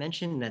 I had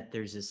mentioned that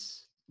there's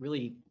this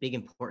really big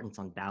importance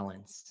on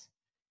balance.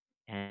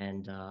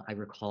 And I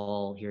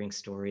recall hearing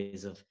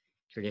stories of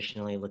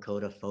traditionally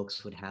Lakota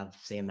folks would have,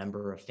 say, a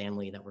member of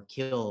family that were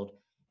killed,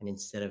 and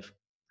instead of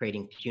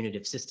creating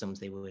punitive systems,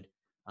 they would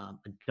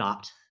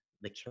adopt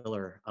the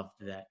killer of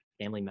that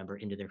family member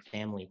into their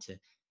family to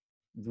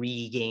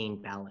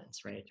regain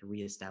balance, right? To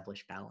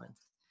reestablish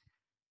balance.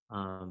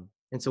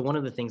 And so one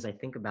of the things I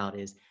think about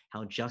is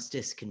how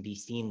justice can be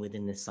seen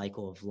within this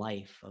cycle of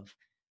life,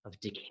 of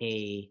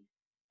decay,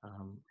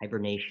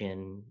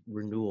 hibernation,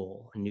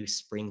 renewal, a new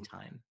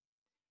springtime.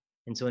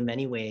 And so in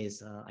many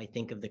ways, I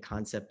think of the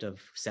concept of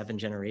 7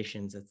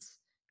 generations that's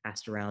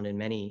passed around in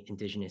many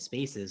indigenous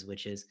spaces,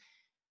 which is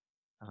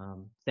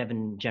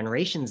 7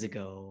 generations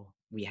ago,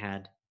 we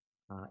had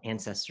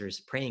ancestors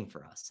praying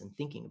for us and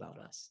thinking about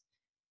us.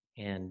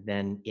 And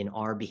then in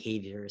our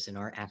behaviors and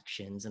our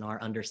actions and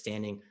our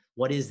understanding,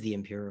 what is the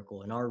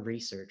empirical in our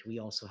research, we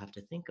also have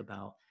to think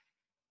about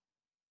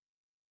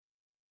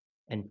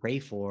and pray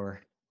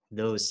for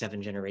those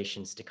 7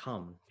 generations to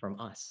come from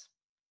us.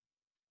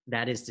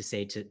 That is to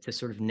say, to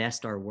sort of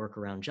nest our work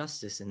around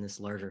justice in this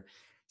larger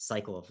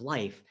cycle of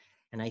life.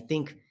 And I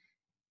think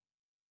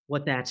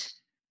what that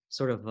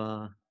sort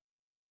of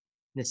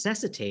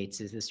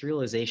necessitates is this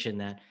realization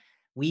that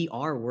we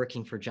are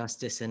working for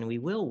justice and we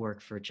will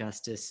work for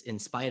justice in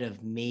spite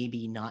of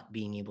maybe not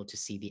being able to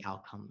see the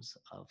outcomes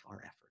of our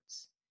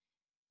efforts,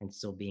 and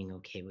still being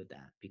okay with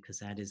that, because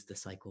that is the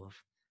cycle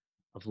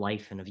of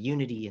life and of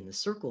unity and the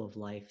circle of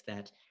life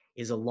that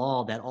is a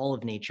law that all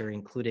of nature,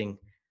 including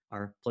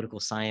our political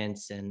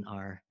science and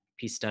our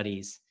peace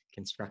studies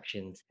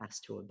constructions, has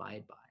to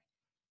abide by,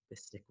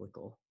 this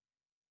cyclical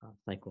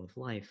cycle of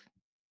life.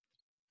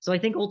 So I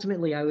think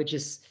ultimately I would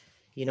just,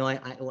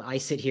 I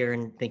sit here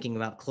and thinking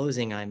about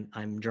closing,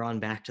 I'm drawn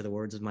back to the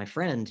words of my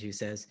friend who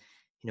says,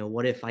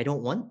 what if I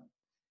don't want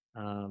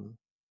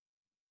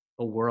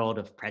a world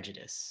of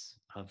prejudice,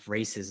 of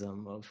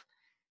racism, of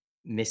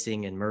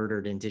missing and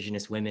murdered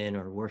indigenous women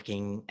or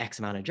working X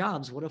amount of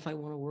jobs? What if I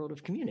want a world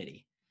of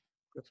community?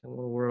 What if I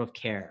want a world of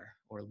care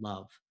or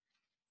love?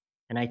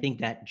 And I think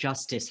that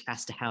justice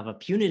has to have a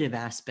punitive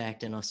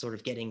aspect and a sort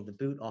of getting the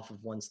boot off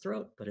of one's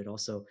throat, but it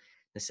also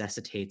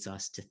necessitates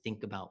us to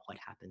think about what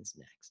happens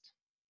next.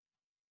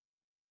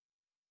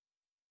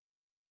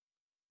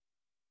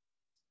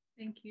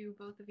 Thank you,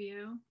 both of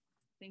you.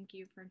 Thank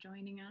you for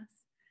joining us.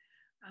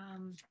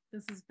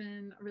 This has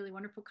been a really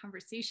wonderful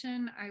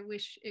conversation. I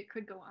wish it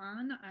could go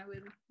on. I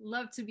would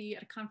love to be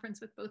at a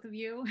conference with both of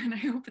you, and I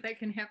hope that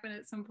can happen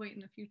at some point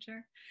in the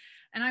future.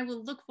 And I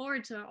will look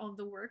forward to all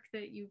the work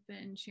that you've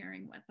been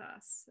sharing with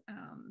us.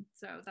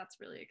 So that's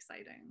really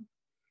exciting.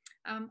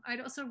 I'd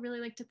also really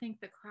like to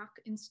thank the Kroc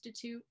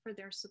Institute for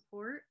their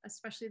support,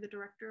 especially the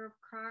director of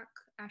Kroc,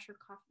 Asher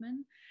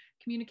Kaufman,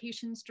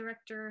 communications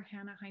director,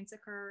 Hannah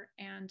Heinzeker,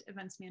 and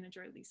events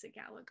manager, Lisa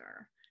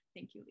Gallagher.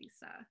 Thank you,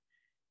 Lisa.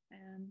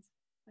 And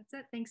that's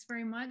it. Thanks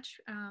very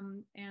much.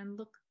 And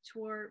look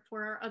for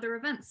our other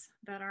events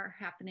that are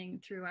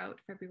happening throughout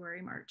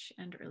February, March,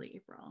 and early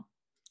April.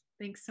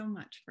 Thanks so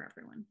much for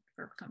everyone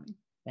for coming.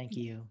 Thank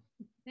you.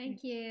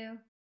 Thank you.